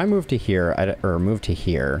 Okay, so if I move to here, or move to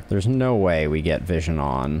here, there's no way we get vision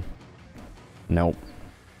on. Nope.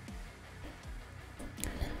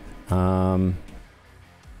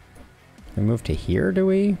 We move to here, do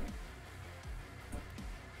we?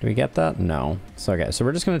 Do we get that? No. So, okay, so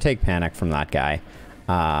we're just going to take panic from that guy,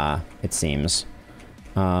 it seems.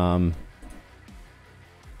 We're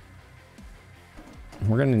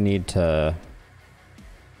going to need to...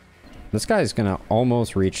 This guy's going to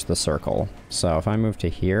almost reach the circle. So if I move to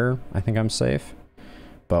here, I think I'm safe.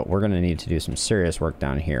 But we're going to need to do some serious work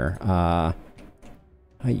down here.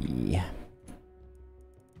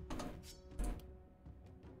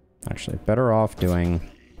 Actually, better off doing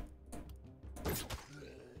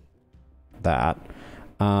that.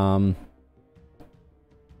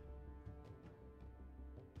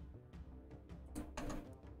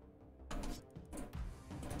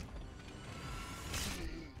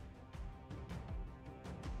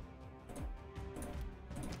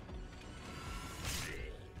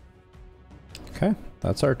 Okay,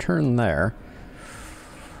 that's our turn there.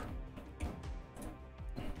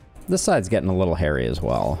 This side's getting a little hairy as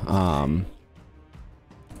well.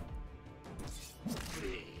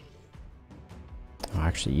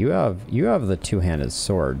 Actually, you have the two-handed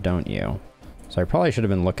sword, don't you? So I probably should have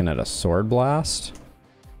been looking at a sword blast.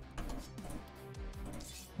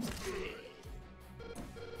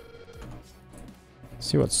 Let's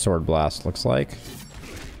see what sword blast looks like.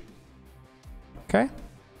 Okay.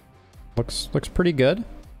 Looks pretty good.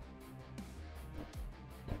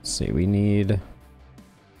 Let's see, we need...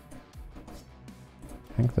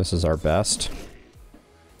 I think this is our best.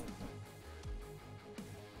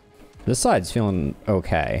 This side's feeling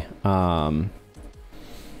okay. Now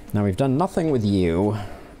we've done nothing with you.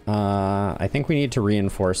 I think we need to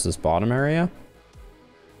reinforce this bottom area.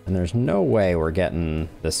 And there's no way we're getting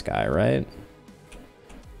this guy, right?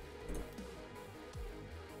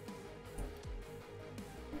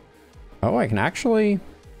 Oh, I can actually...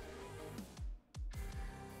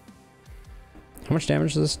 How much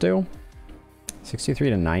damage does this do?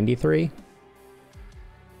 63 to 93? You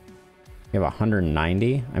have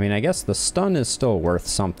 190? I mean, I guess the stun is still worth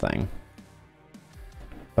something.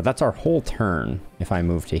 But that's our whole turn if I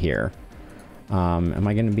move to here. Am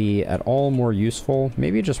I going to be at all more useful?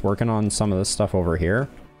 Maybe just working on some of this stuff over here.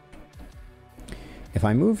 If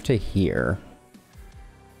I move to here...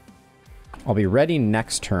 I'll be ready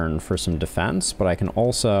next turn for some defense, but I can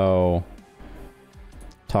also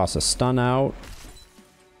toss a stun out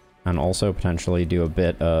and also potentially do a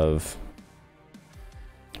bit of...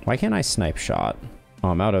 Why can't I snipe shot? Oh,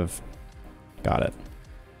 I'm out of... Got it.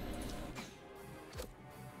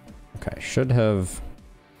 Okay, should have...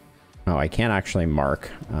 Oh, I can't actually mark.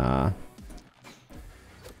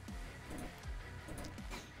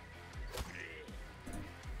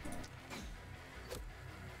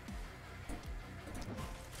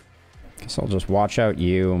 Guess I'll just watch out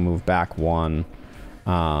you and move back one.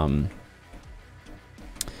 Alright,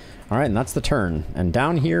 and that's the turn. And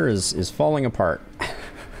down here is falling apart.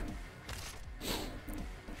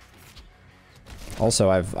 Also,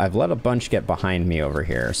 I've let a bunch get behind me over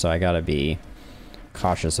here, so I gotta be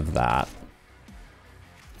cautious of that.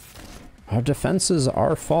 Our defenses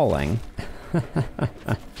are falling.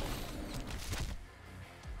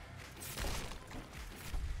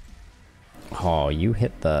 Oh, you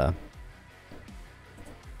hit the...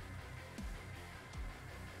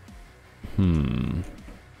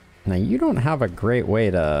 Now, you don't have a great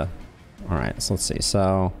way to... Alright, so let's see.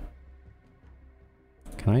 So...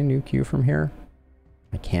 Can I nuke you from here?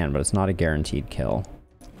 I can, but it's not a guaranteed kill.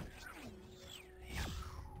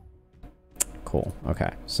 Cool.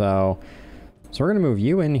 Okay, so we're going to move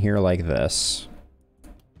you in here like this.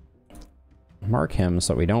 Mark him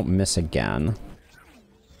so we don't miss again.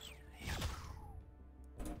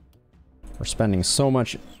 We're spending so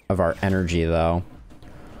much of our energy, though.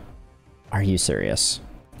 Are you serious?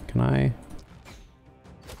 Can I?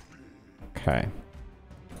 Okay.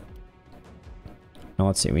 Now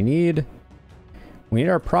let's see. We need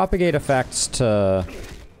our propagate effects to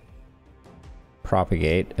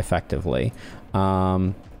propagate effectively.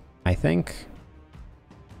 I think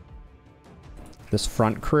this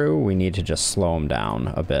front crew, we need to just slow them down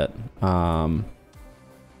a bit.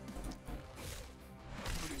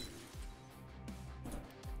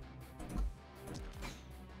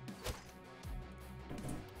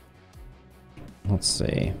 Let's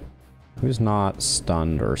see. Who's not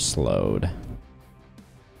stunned or slowed?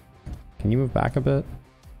 Can you move back a bit?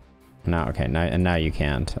 No, okay, now you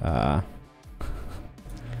can't.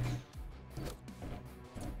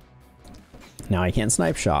 Now I can't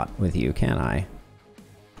snipe shot with you, can I?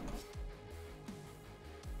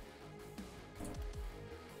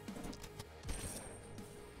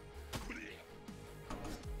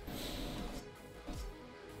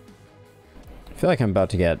 I feel like I'm about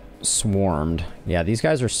to get swarmed. Yeah, these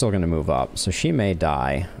guys are still going to move up, so she may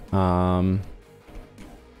die. Oh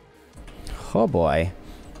boy.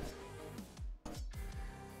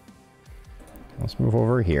 Let's move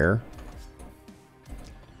over here.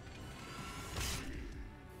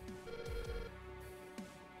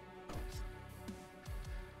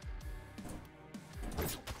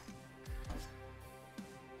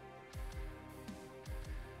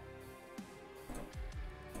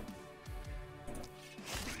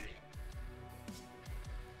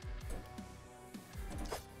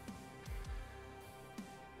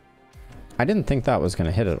 I didn't think that was going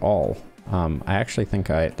to hit at all. I actually think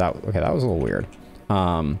okay, that was a little weird.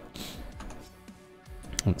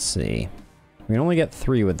 Let's see. We can only get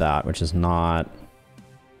 3 with that, which is not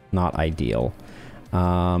ideal.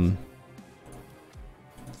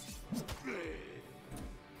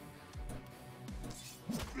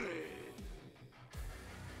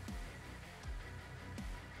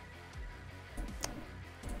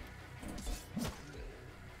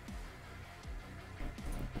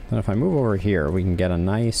 And if I move over here, we can get a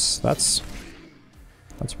nice... That's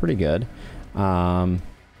pretty good. And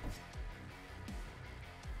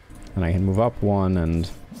I can move up 1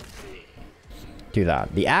 and do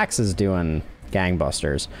that. The axe is doing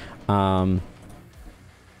gangbusters. I'm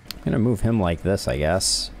gonna move him like this, I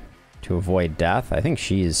guess, to avoid death. I think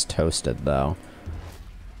she's toasted, though.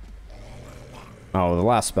 Oh, the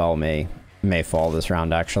last spell may fall this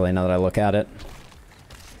round, actually, now that I look at it.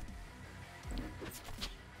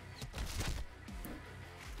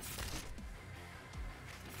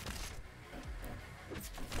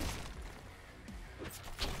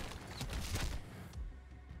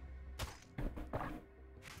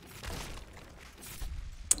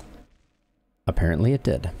 Apparently it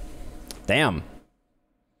did. Damn.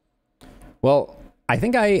 Well, I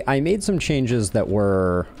think I made some changes that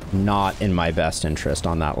were not in my best interest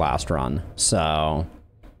on that last run. So,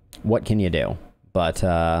 what can you do? But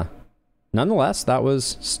nonetheless, that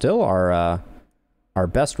was still our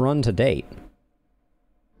best run to date.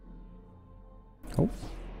 Oh.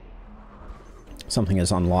 Something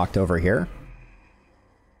is unlocked over here.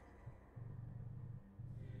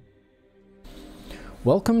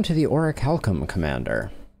 Welcome to the Orichalcum,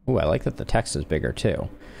 Commander. Ooh, I like that the text is bigger, too.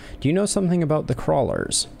 Do you know something about the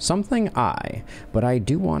crawlers? Something but I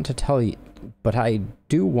do want to tell you... But I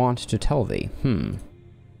do want to tell thee.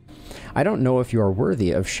 I don't know if you are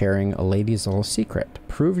worthy of sharing a lady's little secret.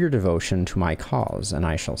 Prove your devotion to my cause, and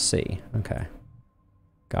I shall see. Okay.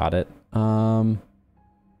 Got it.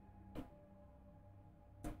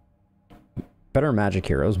 Better magic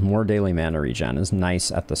heroes, more daily mana regen is nice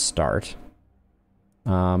at the start.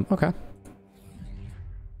 Okay.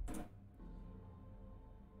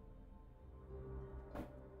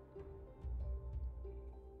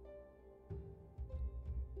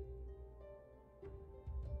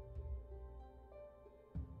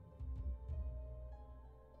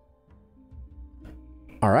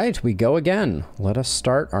 All right, we go again. Let us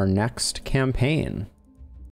start our next campaign.